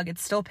the plug. It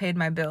still paid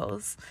my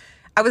bills.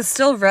 I was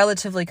still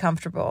relatively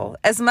comfortable.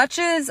 As much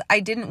as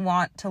I didn't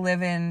want to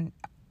live in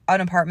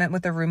an apartment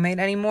with a roommate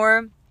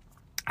anymore,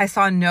 I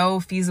saw no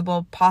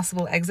feasible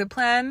possible exit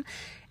plan.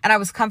 And I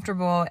was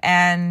comfortable,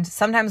 and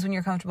sometimes when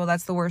you're comfortable,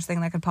 that's the worst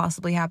thing that could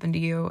possibly happen to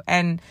you.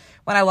 And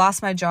when I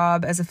lost my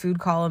job as a food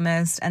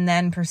columnist and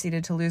then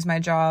proceeded to lose my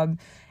job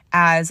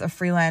as a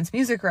freelance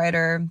music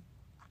writer,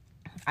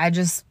 I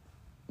just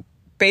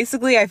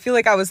basically, I feel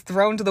like I was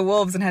thrown to the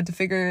wolves and had to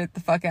figure it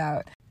the fuck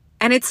out.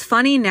 And it's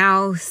funny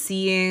now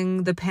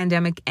seeing the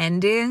pandemic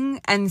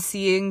ending and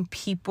seeing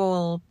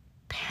people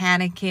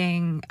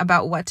panicking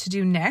about what to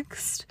do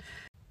next.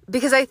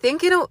 Because I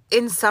think,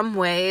 in some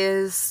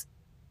ways,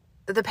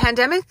 the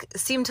pandemic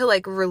seemed to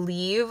like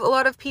relieve a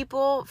lot of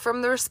people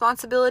from the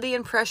responsibility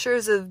and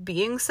pressures of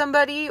being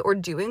somebody or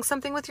doing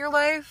something with your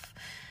life.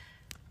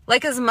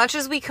 Like, as much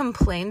as we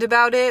complained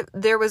about it,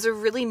 there was a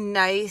really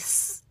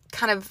nice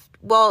kind of,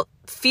 well,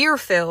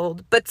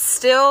 fear-filled, but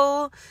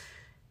still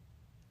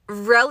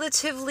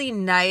relatively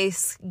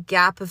nice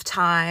gap of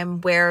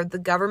time where the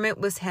government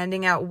was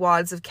handing out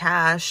wads of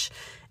cash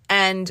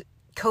and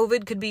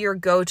COVID could be your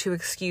go-to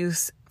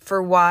excuse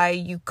for why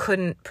you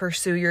couldn't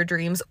pursue your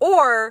dreams,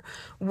 or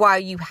why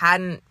you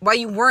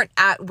weren't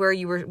at where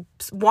you were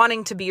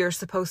wanting to be or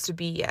supposed to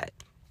be yet.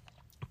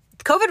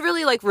 COVID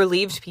really like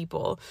relieved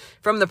people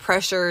from the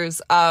pressures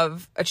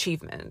of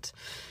achievement.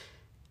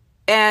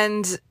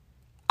 And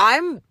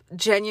I'm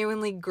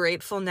genuinely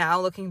grateful now,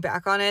 looking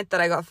back on it,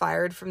 that I got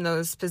fired from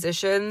those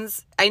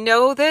positions. I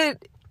know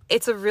that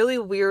it's a really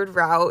weird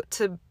route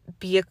to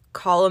be a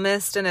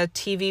columnist and a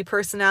TV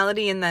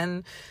personality and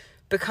then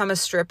become a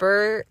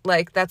stripper.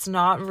 Like, that's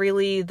not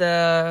really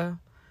the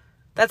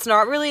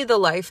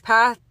life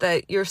path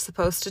that you're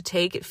supposed to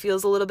take. It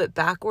feels a little bit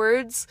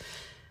backwards.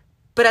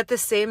 But at the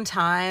same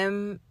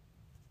time,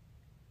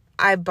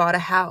 I bought a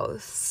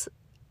house,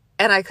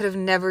 and I could have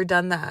never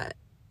done that.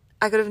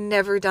 I could have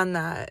never done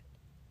that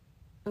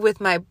with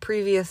my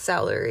previous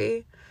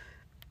salary.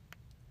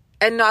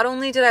 And not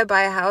only did I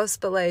buy a house,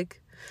 but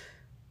like,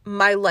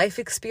 my life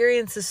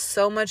experience is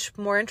so much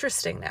more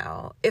interesting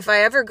now. If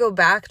I ever go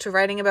back to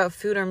writing about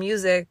food or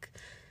music,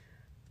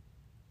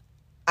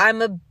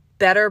 I'm a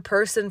better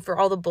person for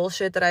all the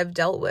bullshit that I've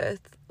dealt with.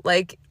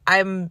 Like,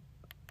 I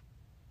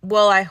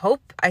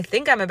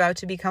think I'm about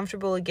to be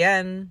comfortable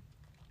again.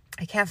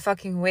 I can't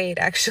fucking wait,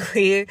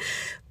 actually.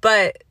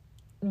 But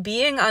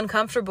being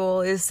uncomfortable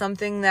is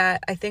something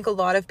that I think a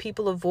lot of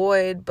people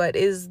avoid, but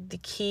is the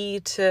key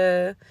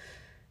to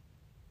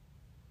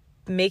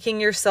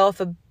making yourself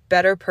a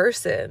better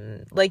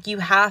person. Like, you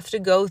have to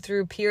go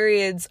through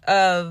periods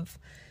of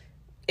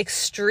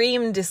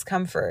extreme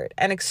discomfort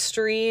and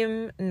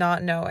extreme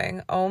not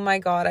knowing. Oh my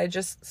God, I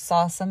just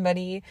saw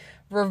somebody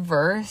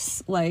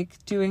reverse,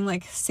 like doing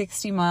like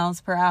 60 miles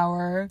per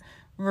hour,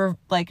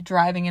 like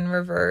driving in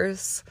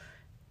reverse,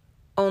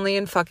 only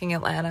in fucking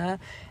Atlanta.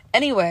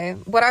 Anyway,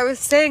 what I was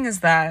saying is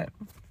that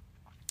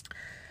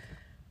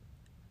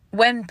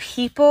when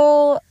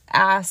people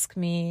ask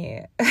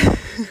me,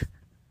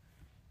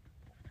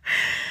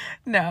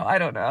 no, I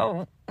don't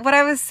know. What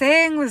I was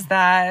saying was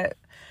that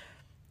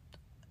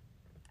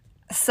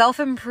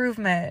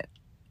self-improvement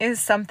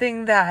is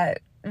something that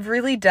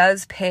really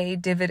does pay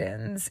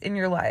dividends in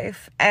your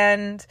life.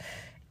 And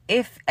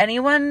if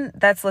anyone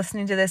that's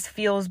listening to this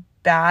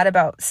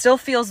still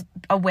feels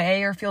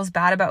away or feels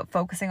bad about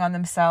focusing on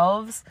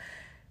themselves,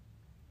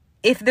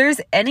 if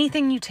there's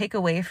anything you take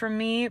away from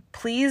me,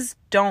 please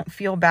don't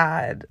feel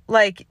bad.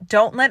 Like,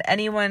 don't let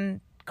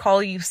anyone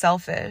call you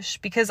selfish,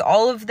 because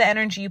all of the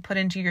energy you put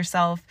into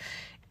yourself,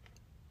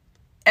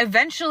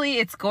 eventually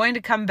it's going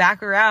to come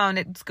back around.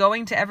 It's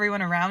going to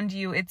everyone around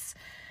you. It's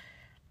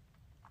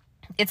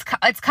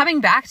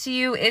coming back to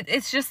you.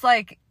 It's just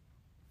like,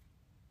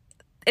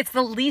 it's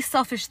the least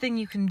selfish thing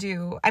you can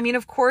do. I mean,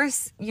 of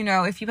course, you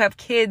know, if you have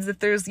kids,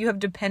 you have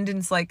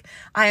dependents, like,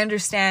 I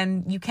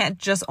understand you can't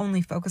just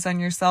only focus on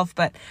yourself,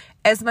 but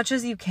as much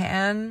as you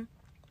can,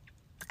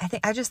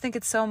 I just think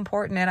it's so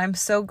important. And I'm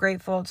so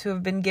grateful to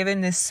have been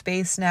given this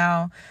space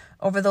now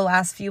over the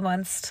last few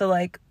months to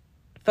like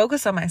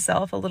focus on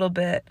myself a little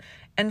bit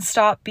and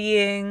stop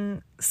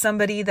being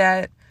somebody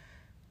that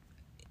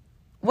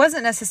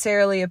wasn't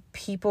necessarily a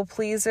people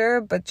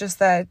pleaser, but just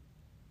that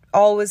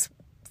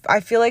I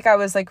feel like I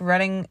was like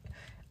running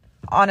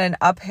on an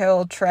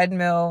uphill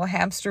treadmill,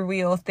 hamster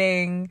wheel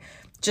thing,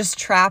 just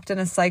trapped in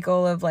a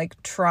cycle of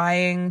like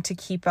trying to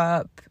keep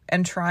up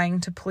and trying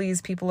to please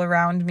people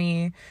around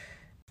me.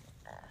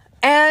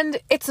 And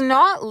it's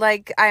not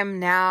like I'm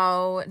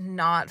now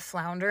not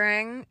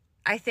floundering.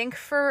 I think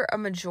for a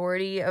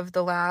majority of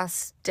the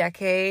last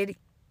decade,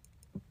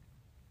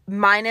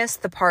 minus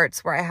the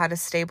parts where I had a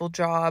stable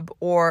job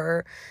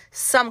or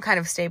some kind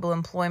of stable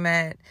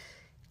employment,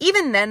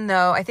 even then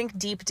though, I think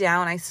deep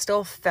down I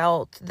still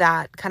felt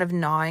that kind of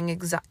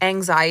gnawing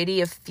anxiety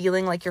of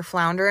feeling like you're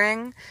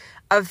floundering,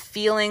 of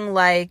feeling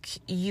like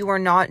you are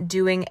not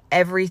doing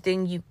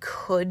everything you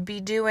could be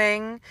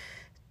doing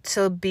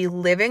to be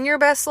living your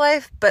best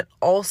life, but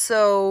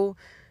also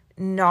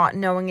not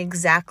knowing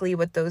exactly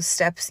what those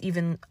steps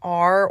even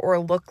are or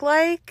look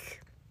like.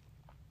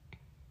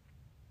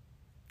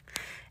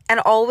 And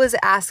always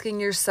asking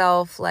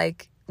yourself,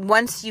 like,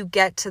 once you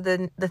get to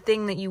the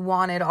thing that you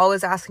wanted,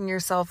 always asking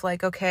yourself,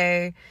 like,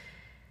 okay,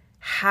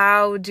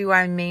 how do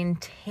I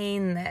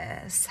maintain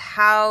this?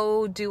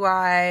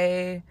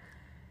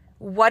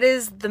 What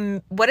is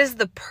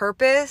the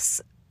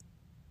purpose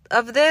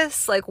of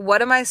this? Like,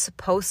 what am I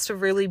supposed to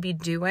really be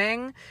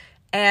doing?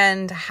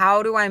 And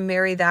how do I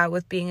marry that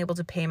with being able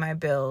to pay my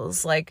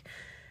bills? Like,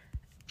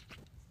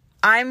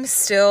 I'm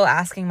still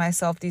asking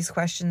myself these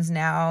questions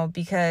now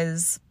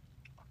because,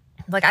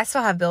 like, I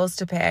still have bills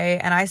to pay,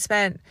 and I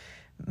spent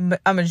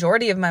a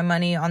majority of my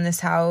money on this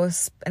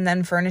house and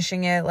then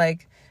furnishing it.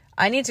 Like,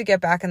 I need to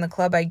get back in the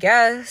club, I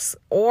guess,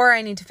 or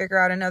I need to figure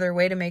out another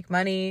way to make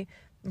money,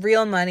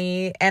 real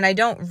money. And I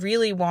don't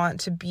really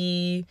want to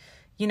be,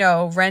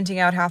 renting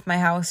out half my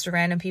house to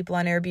random people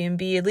on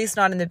Airbnb, at least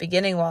not in the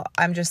beginning while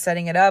I'm just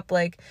setting it up.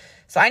 Like,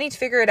 so I need to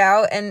figure it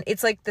out. And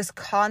it's like this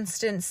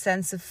constant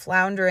sense of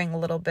floundering a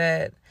little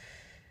bit.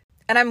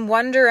 And I'm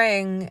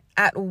wondering,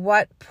 at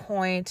what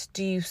point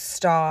do you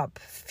stop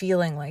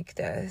feeling like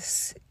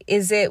this?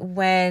 Is it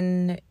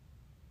when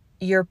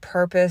your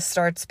purpose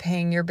starts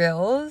paying your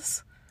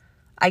bills?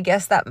 I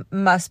guess that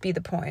must be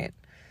the point.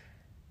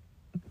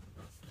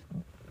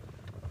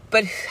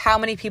 But how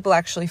many people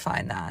actually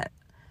find that?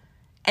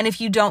 And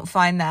if you don't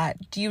find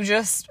that, do you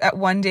just at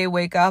one day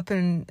wake up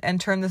and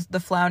turn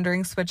the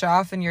floundering switch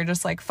off and you're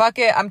just like, fuck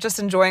it, I'm just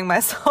enjoying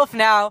myself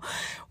now.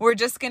 We're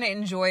just going to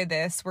enjoy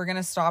this. We're going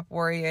to stop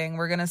worrying.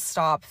 We're going to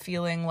stop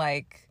feeling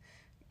like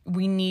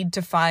we need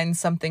to find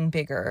something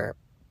bigger.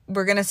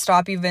 We're going to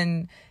stop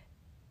even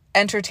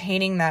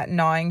entertaining that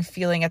gnawing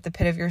feeling at the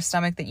pit of your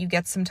stomach that you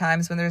get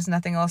sometimes when there's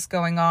nothing else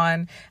going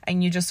on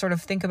and you just sort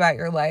of think about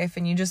your life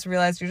and you just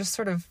realize you're just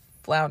sort of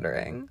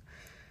floundering.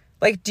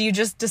 Like, do you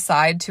just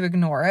decide to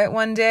ignore it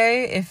one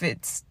day if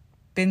it's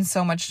been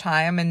so much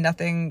time and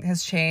nothing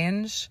has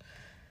changed?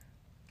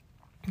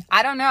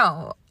 I don't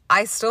know.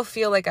 I still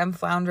feel like I'm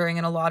floundering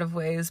in a lot of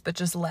ways, but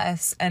just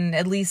less. And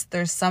at least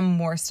there's some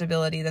more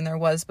stability than there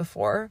was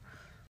before.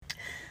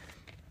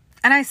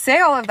 And I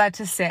say all of that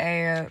to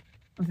say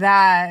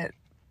that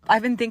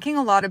I've been thinking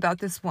a lot about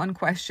this one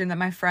question that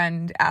my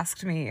friend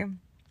asked me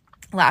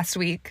last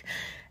week.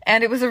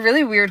 And it was a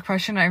really weird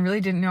question. I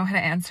really didn't know how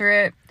to answer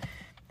it.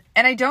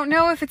 And I don't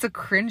know if it's a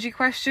cringy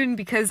question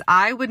because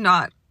I would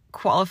not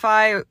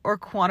qualify or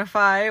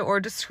quantify or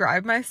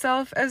describe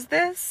myself as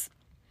this.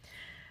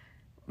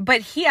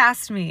 But he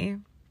asked me,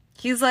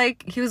 I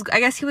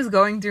guess he was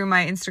going through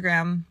my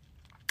Instagram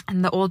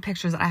and the old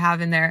pictures that I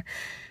have in there.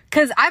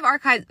 Because I've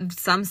archived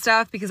some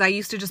stuff because I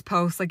used to just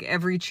post like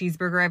every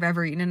cheeseburger I've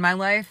ever eaten in my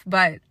life.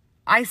 But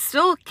I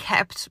still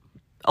kept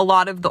a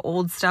lot of the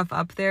old stuff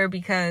up there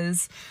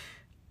because,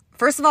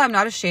 first of all, I'm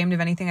not ashamed of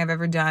anything I've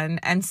ever done.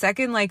 And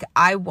second, like,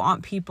 I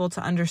want people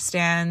to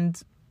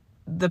understand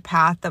the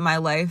path that my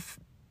life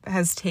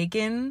has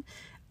taken.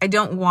 I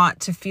don't want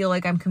to feel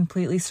like I'm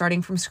completely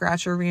starting from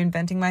scratch or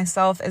reinventing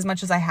myself as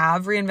much as I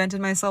have reinvented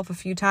myself a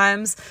few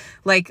times.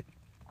 Like,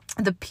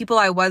 the people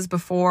I was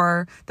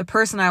before, the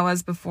person I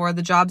was before,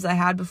 the jobs I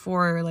had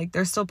before, like,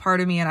 they're still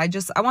part of me. And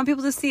I want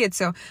people to see it.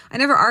 So I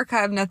never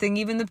archive nothing,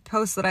 even the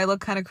posts that I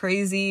look kind of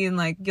crazy and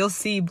like, you'll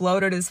see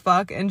bloated as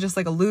fuck and just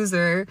like a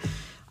loser.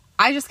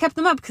 I just kept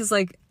them up because,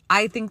 like,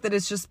 I think that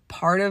it's just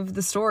part of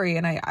the story.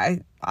 And I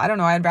don't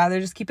know, I'd rather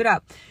just keep it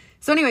up.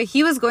 So anyway,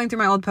 he was going through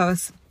my old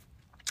posts.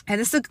 And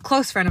this is a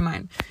close friend of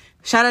mine.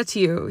 Shout out to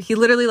you. He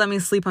literally let me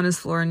sleep on his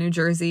floor in New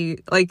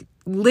Jersey. Like,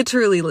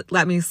 literally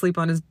let me sleep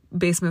on his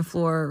basement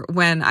floor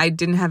when I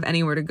didn't have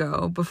anywhere to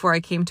go before I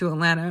came to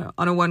Atlanta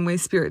on a one-way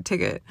Spirit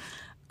ticket.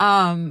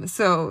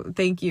 So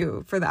thank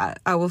you for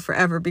that. I will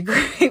forever be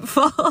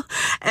grateful.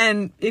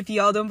 And if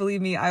y'all don't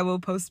believe me, I'll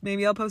post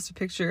a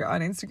picture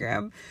on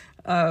Instagram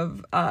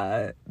of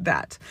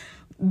that.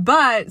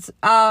 But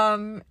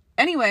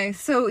anyway,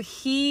 so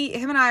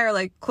him and I are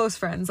like close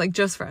friends, like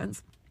just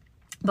friends,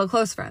 but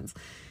close friends.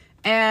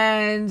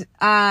 And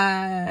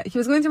he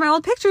was going through my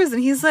old pictures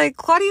and he's like,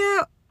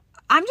 Claudia,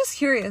 I'm just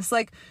curious,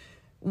 like,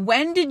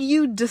 when did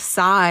you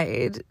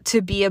decide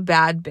to be a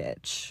bad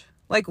bitch?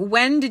 Like,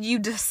 when did you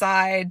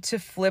decide to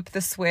flip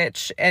the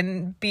switch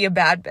and be a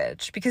bad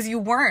bitch? Because you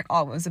weren't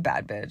always a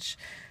bad bitch.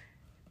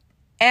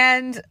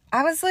 And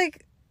I was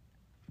like,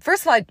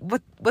 first of all,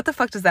 what the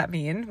fuck does that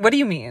mean? What do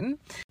you mean?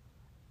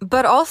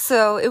 But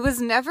also, it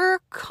was never a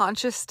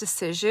conscious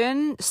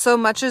decision so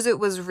much as it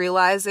was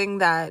realizing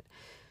that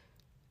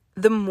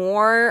the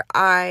more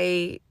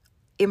I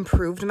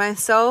improved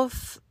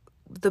myself,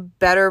 the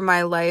better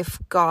my life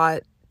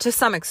got to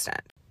some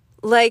extent.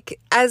 Like,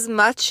 as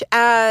much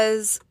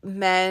as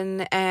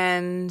men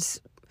and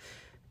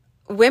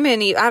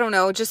women, I don't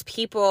know, just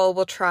people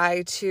will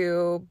try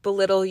to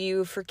belittle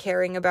you for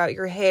caring about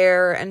your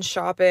hair and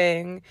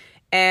shopping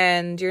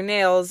and your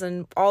nails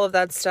and all of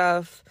that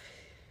stuff.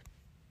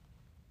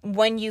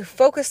 When you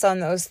focus on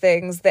those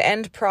things, the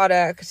end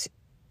product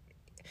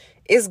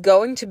is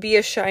going to be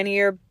a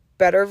shinier,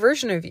 better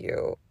version of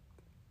you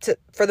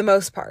for the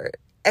most part,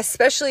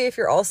 especially if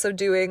you're also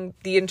doing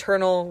the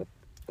internal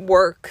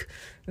work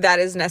that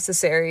is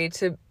necessary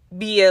to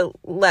be a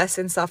less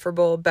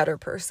insufferable, better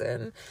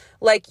person.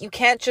 Like, you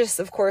can't just,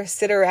 of course,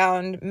 sit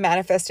around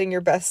manifesting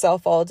your best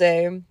self all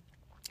day.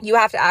 You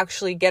have to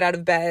actually get out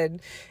of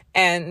bed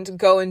and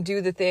go and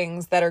do the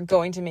things that are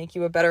going to make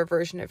you a better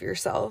version of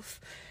yourself.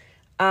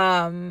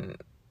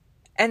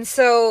 And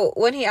so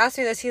when he asked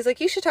me this, he's like,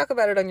 you should talk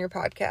about it on your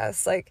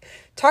podcast. Like,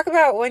 talk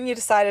about when you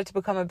decided to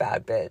become a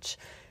bad bitch.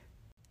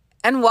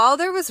 And while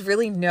there was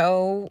really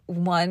no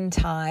one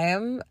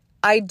time,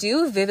 I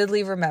do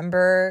vividly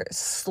remember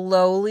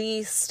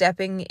slowly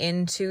stepping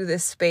into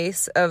this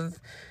space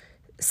of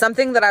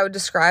something that I would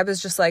describe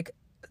as just like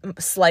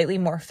slightly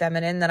more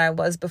feminine than I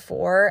was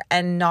before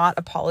and not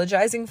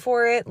apologizing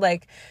for it.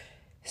 Like,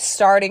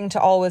 starting to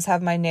always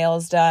have my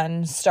nails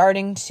done,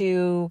 starting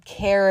to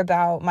care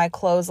about my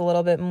clothes a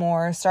little bit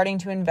more, starting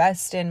to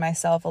invest in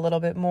myself a little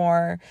bit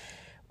more,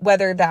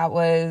 whether that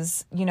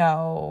was,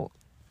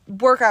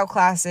 workout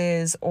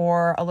classes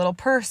or a little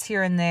purse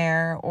here and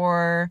there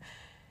or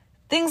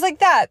things like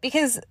that.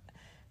 Because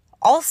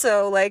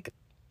also, like,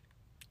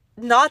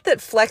 not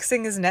that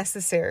flexing is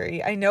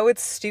necessary. I know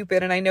it's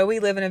stupid, and I know we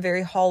live in a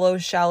very hollow,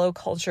 shallow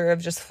culture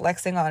of just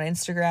flexing on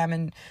Instagram,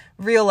 and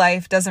real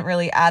life doesn't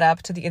really add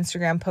up to the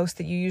Instagram post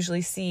that you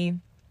usually see.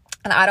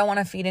 And I don't want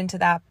to feed into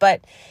that,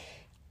 but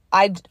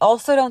I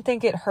also don't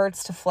think it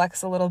hurts to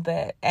flex a little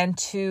bit and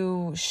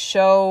to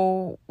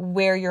show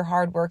where your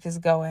hard work is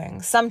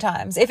going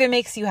sometimes, if it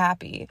makes you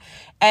happy.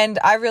 And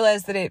I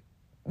realized that it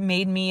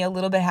made me a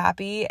little bit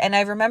happy. And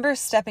I remember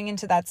stepping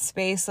into that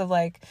space of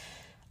like,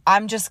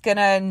 I'm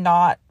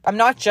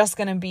not just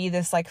gonna be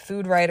this like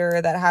food writer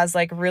that has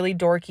like really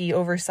dorky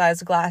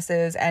oversized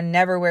glasses and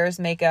never wears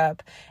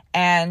makeup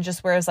and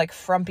just wears like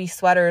frumpy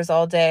sweaters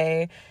all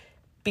day,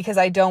 because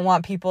I don't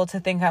want people to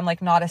think I'm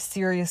like not a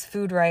serious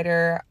food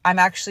writer. I'm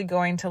actually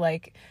going to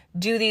like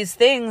do these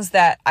things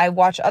that I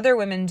watch other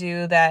women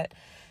do that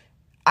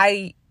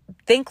I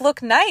think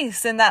look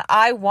nice and that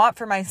I want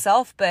for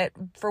myself. But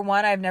for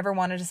one, I've never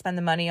wanted to spend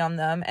the money on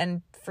them.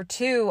 And for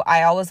two,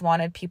 I always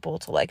wanted people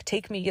to like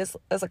take me as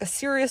like a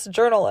serious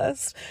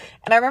journalist.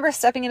 And I remember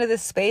stepping into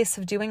this space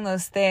of doing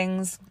those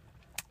things,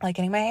 like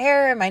getting my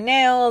hair and my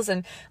nails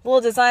and a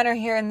little designer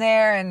here and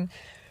there and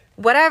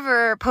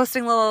whatever,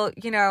 posting little,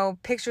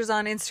 pictures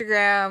on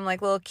Instagram,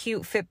 like little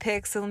cute fit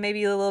pics and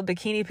maybe a little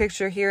bikini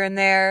picture here and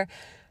there.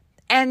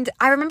 And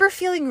I remember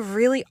feeling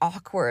really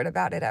awkward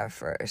about it at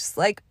first,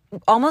 like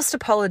almost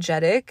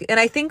apologetic. And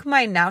I think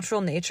my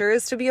natural nature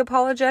is to be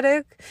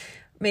apologetic.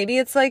 Maybe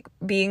it's like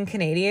being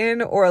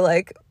Canadian or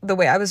like the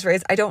way I was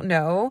raised. I don't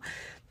know.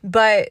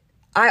 But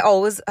I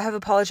always have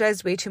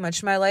apologized way too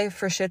much in my life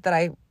for shit that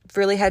I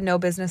really had no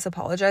business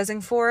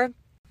apologizing for.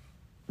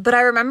 But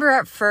I remember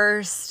at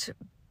first,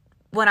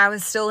 when I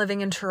was still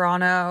living in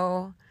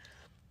Toronto,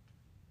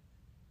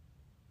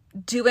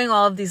 doing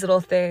all of these little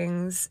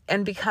things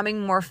and becoming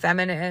more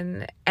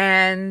feminine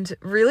and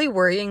really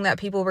worrying that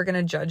people were going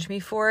to judge me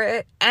for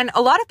it. And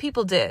a lot of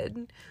people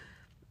did.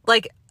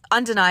 Like,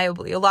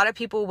 undeniably, a lot of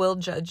people will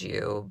judge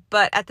you.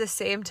 But at the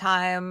same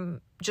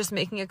time, just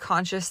making a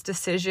conscious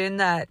decision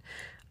that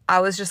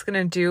I was just going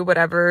to do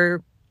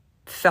whatever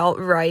felt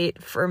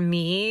right for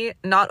me,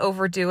 not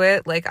overdo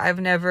it. Like, I've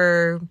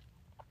never...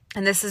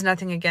 And this is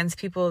nothing against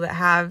people that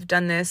have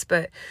done this,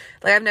 but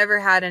like I've never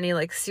had any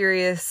like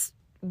serious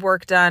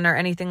work done or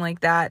anything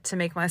like that to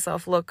make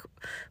myself look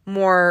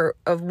more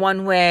of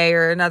one way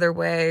or another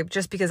way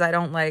just because I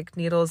don't like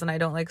needles and I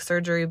don't like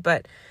surgery.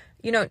 But,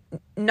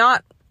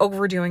 not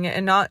overdoing it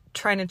and not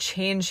trying to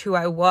change who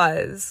I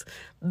was,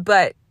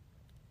 but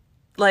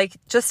like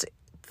just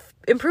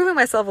improving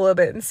myself a little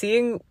bit and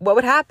seeing what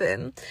would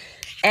happen.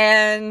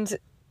 And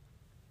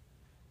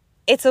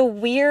it's a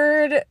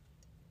weird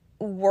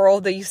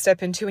world that you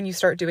step into when you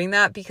start doing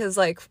that, because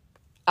like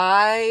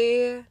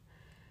I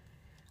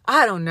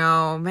don't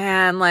know,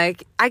 man,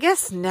 like I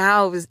guess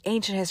now it was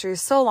ancient history,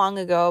 so long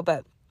ago,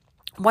 but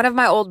one of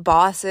my old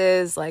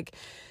bosses, like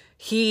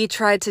he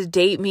tried to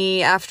date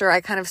me after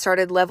I kind of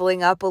started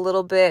leveling up a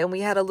little bit, and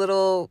we had a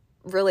little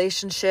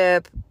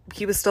relationship.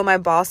 He was still my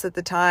boss at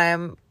the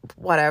time,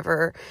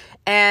 whatever.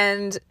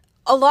 And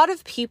a lot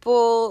of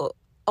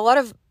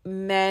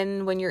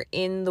men, when you're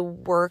in the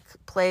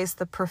workplace,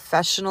 the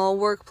professional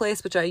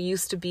workplace, which I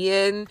used to be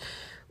in,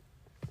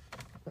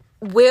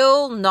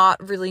 will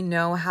not really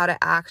know how to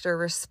act or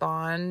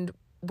respond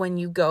when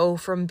you go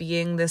from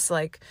being this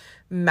like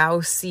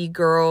mousy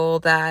girl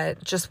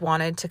that just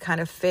wanted to kind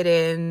of fit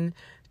in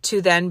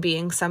to then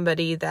being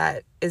somebody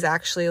that is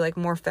actually like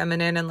more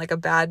feminine and like a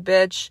bad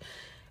bitch.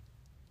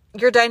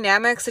 Your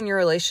dynamics and your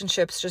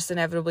relationships just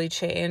inevitably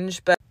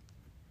change.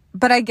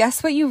 But I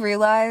guess what you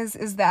realize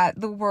is that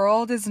the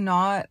world is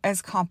not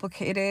as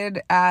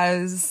complicated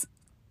as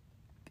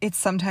it's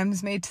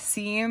sometimes made to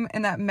seem,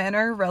 and that men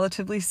are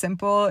relatively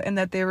simple and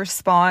that they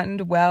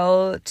respond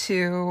well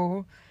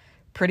to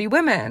pretty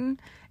women,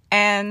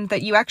 and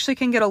that you actually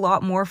can get a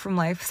lot more from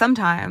life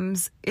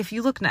sometimes if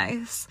you look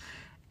nice.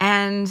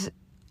 And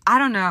I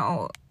don't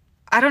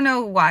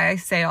know why I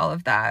say all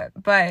of that,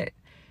 but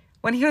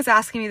when he was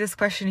asking me this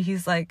question,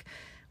 he's like,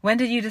 when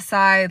did you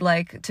decide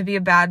like to be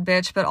a bad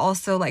bitch, but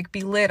also like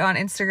be lit on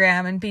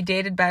Instagram and be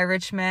dated by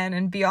rich men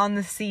and be on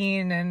the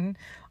scene and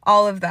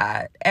all of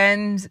that?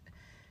 And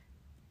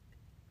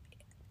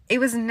it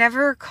was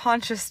never a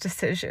conscious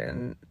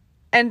decision.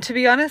 And to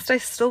be honest, I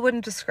still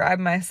wouldn't describe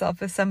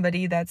myself as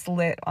somebody that's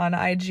lit on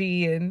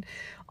IG and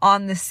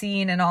on the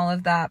scene and all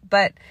of that,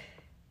 but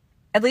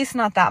at least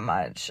not that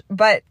much.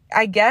 But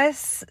I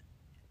guess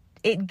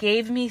it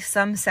gave me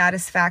some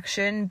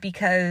satisfaction,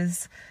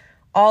 because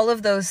all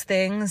of those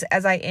things,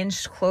 as I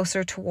inched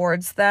closer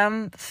towards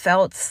them,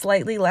 felt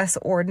slightly less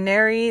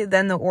ordinary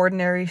than the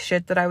ordinary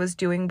shit that I was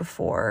doing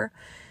before.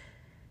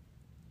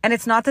 And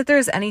it's not that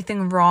there's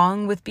anything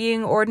wrong with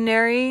being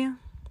ordinary,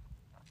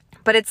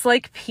 But it's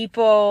like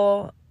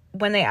people,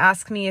 when they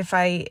ask me if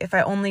I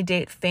only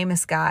date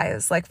famous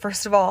guys, like,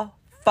 first of all,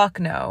 fuck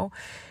no.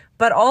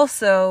 But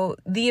also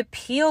the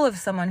appeal of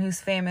someone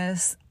who's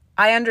famous,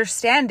 I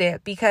understand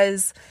it,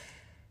 because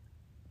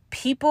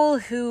people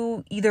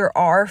who either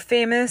are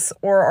famous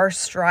or are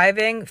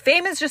striving,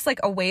 fame is just like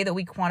a way that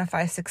we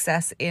quantify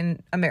success in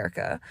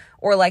America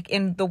or like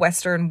in the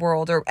Western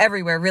world or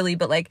everywhere really,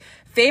 but like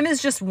fame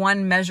is just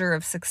one measure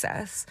of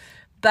success.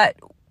 But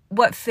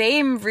what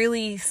fame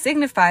really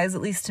signifies, at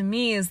least to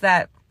me, is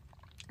that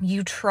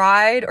you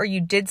tried or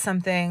you did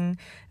something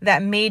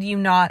that made you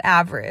not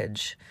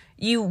average.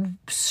 You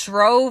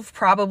strove,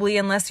 probably,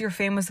 unless your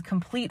fame was a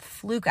complete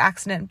fluke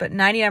accident, but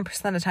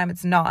 99% of the time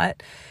it's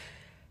not.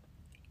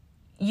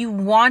 You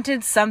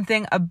wanted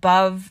something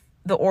above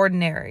the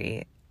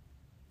ordinary.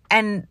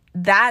 And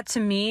that to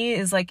me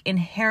is like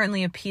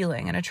inherently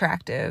appealing and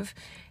attractive.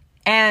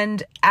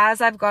 And as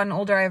I've gotten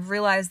older, I've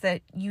realized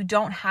that you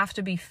don't have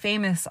to be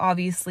famous,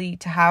 obviously,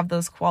 to have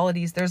those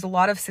qualities. There's a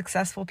lot of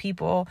successful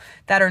people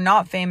that are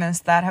not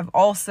famous that have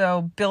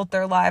also built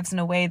their lives in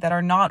a way that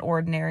are not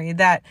ordinary,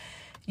 that,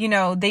 you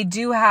know, they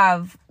do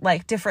have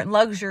like different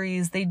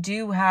luxuries. They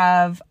do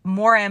have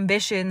more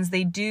ambitions.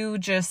 They've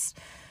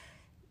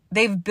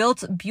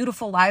built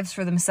beautiful lives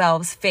for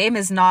themselves. Fame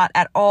is not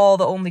at all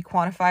the only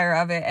quantifier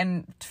of it.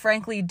 And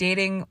frankly,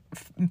 dating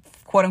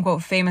quote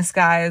unquote famous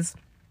guys,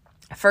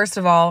 first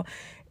of all,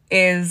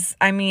 is,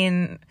 I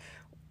mean,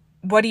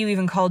 what do you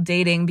even call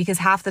dating? Because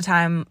half the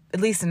time,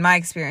 at least in my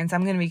experience,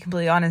 I'm going to be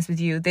completely honest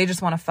with you, they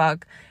just want to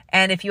fuck.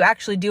 And if you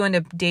actually do end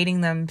up dating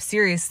them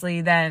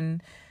seriously,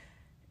 then,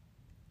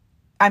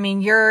 I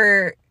mean,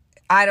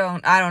 I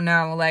don't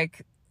know,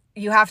 like,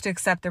 you have to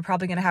accept they're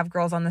probably going to have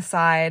girls on the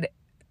side,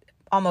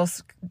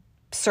 almost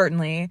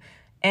certainly.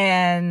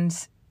 And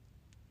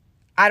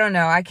I don't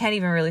know, I can't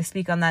even really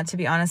speak on that, to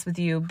be honest with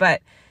you.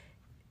 But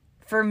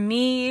for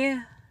me,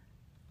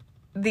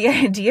 the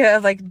idea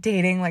of like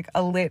dating like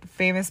a lit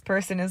famous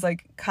person is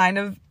like kind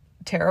of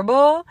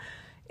terrible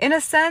in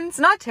a sense.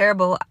 Not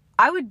terrible.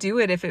 I would do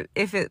it if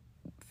it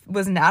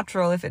was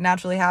natural, if it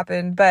naturally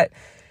happened. But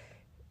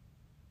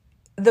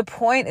the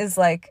point is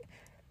like,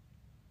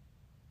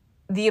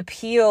 the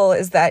appeal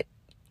is that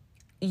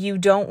you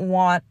don't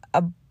want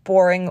a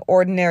boring,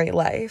 ordinary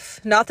life.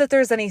 Not that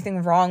there's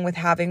anything wrong with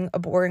having a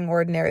boring,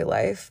 ordinary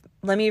life.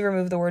 Let me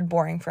remove the word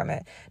boring from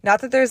it.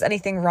 Not that there's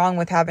anything wrong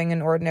with having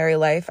an ordinary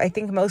life. I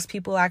think most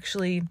people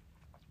actually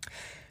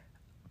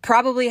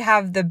probably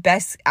have the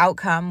best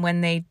outcome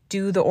when they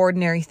do the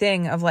ordinary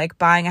thing of like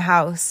buying a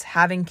house,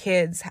 having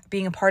kids,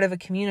 being a part of a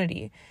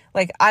community.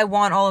 Like, I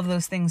want all of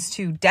those things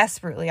too.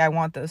 Desperately, I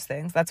want those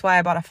things. That's why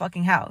I bought a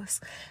fucking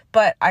house.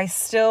 But I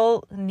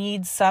still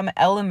need some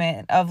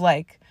element of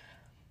like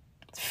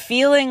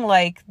feeling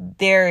like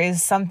there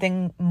is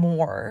something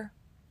more,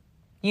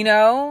 you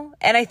know?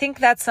 And I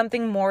think that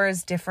something more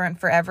is different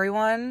for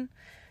everyone.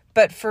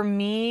 But for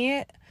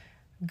me,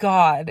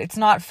 God, it's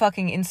not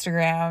fucking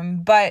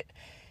Instagram, but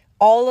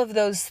all of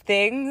those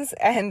things,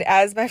 and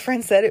as my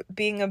friend said, it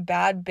being a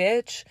bad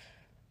bitch,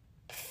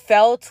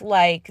 felt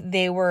like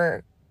they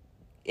were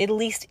at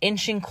least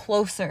inching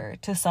closer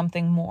to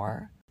something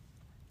more.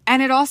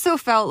 And it also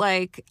felt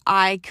like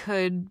I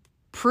could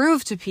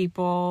prove to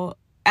people,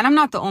 and I'm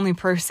not the only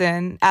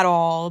person at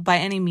all by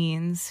any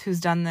means who's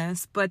done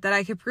this, but that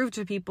I could prove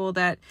to people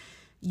that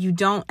you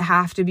don't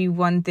have to be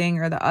one thing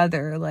or the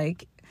other.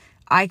 Like,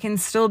 I can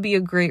still be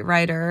a great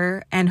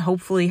writer and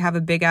hopefully have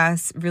a big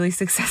ass, really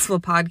successful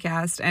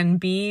podcast and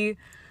be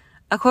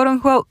a quote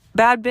unquote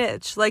bad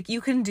bitch. Like, you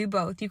can do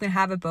both. You can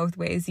have it both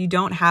ways. You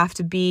don't have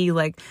to be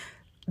like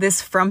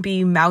this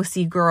frumpy,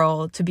 mousy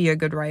girl to be a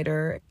good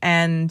writer,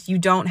 and you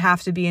don't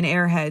have to be an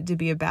airhead to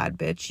be a bad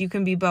bitch. You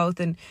can be both,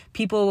 and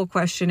people will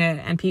question it,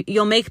 and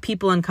you'll make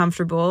people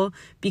uncomfortable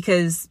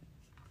because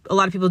a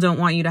lot of people don't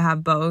want you to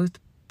have both,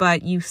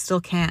 but you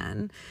still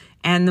can.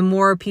 And the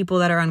more people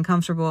that are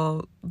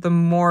uncomfortable, the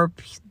more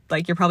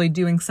like you're probably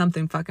doing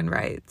something fucking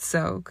right.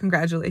 So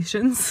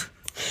congratulations.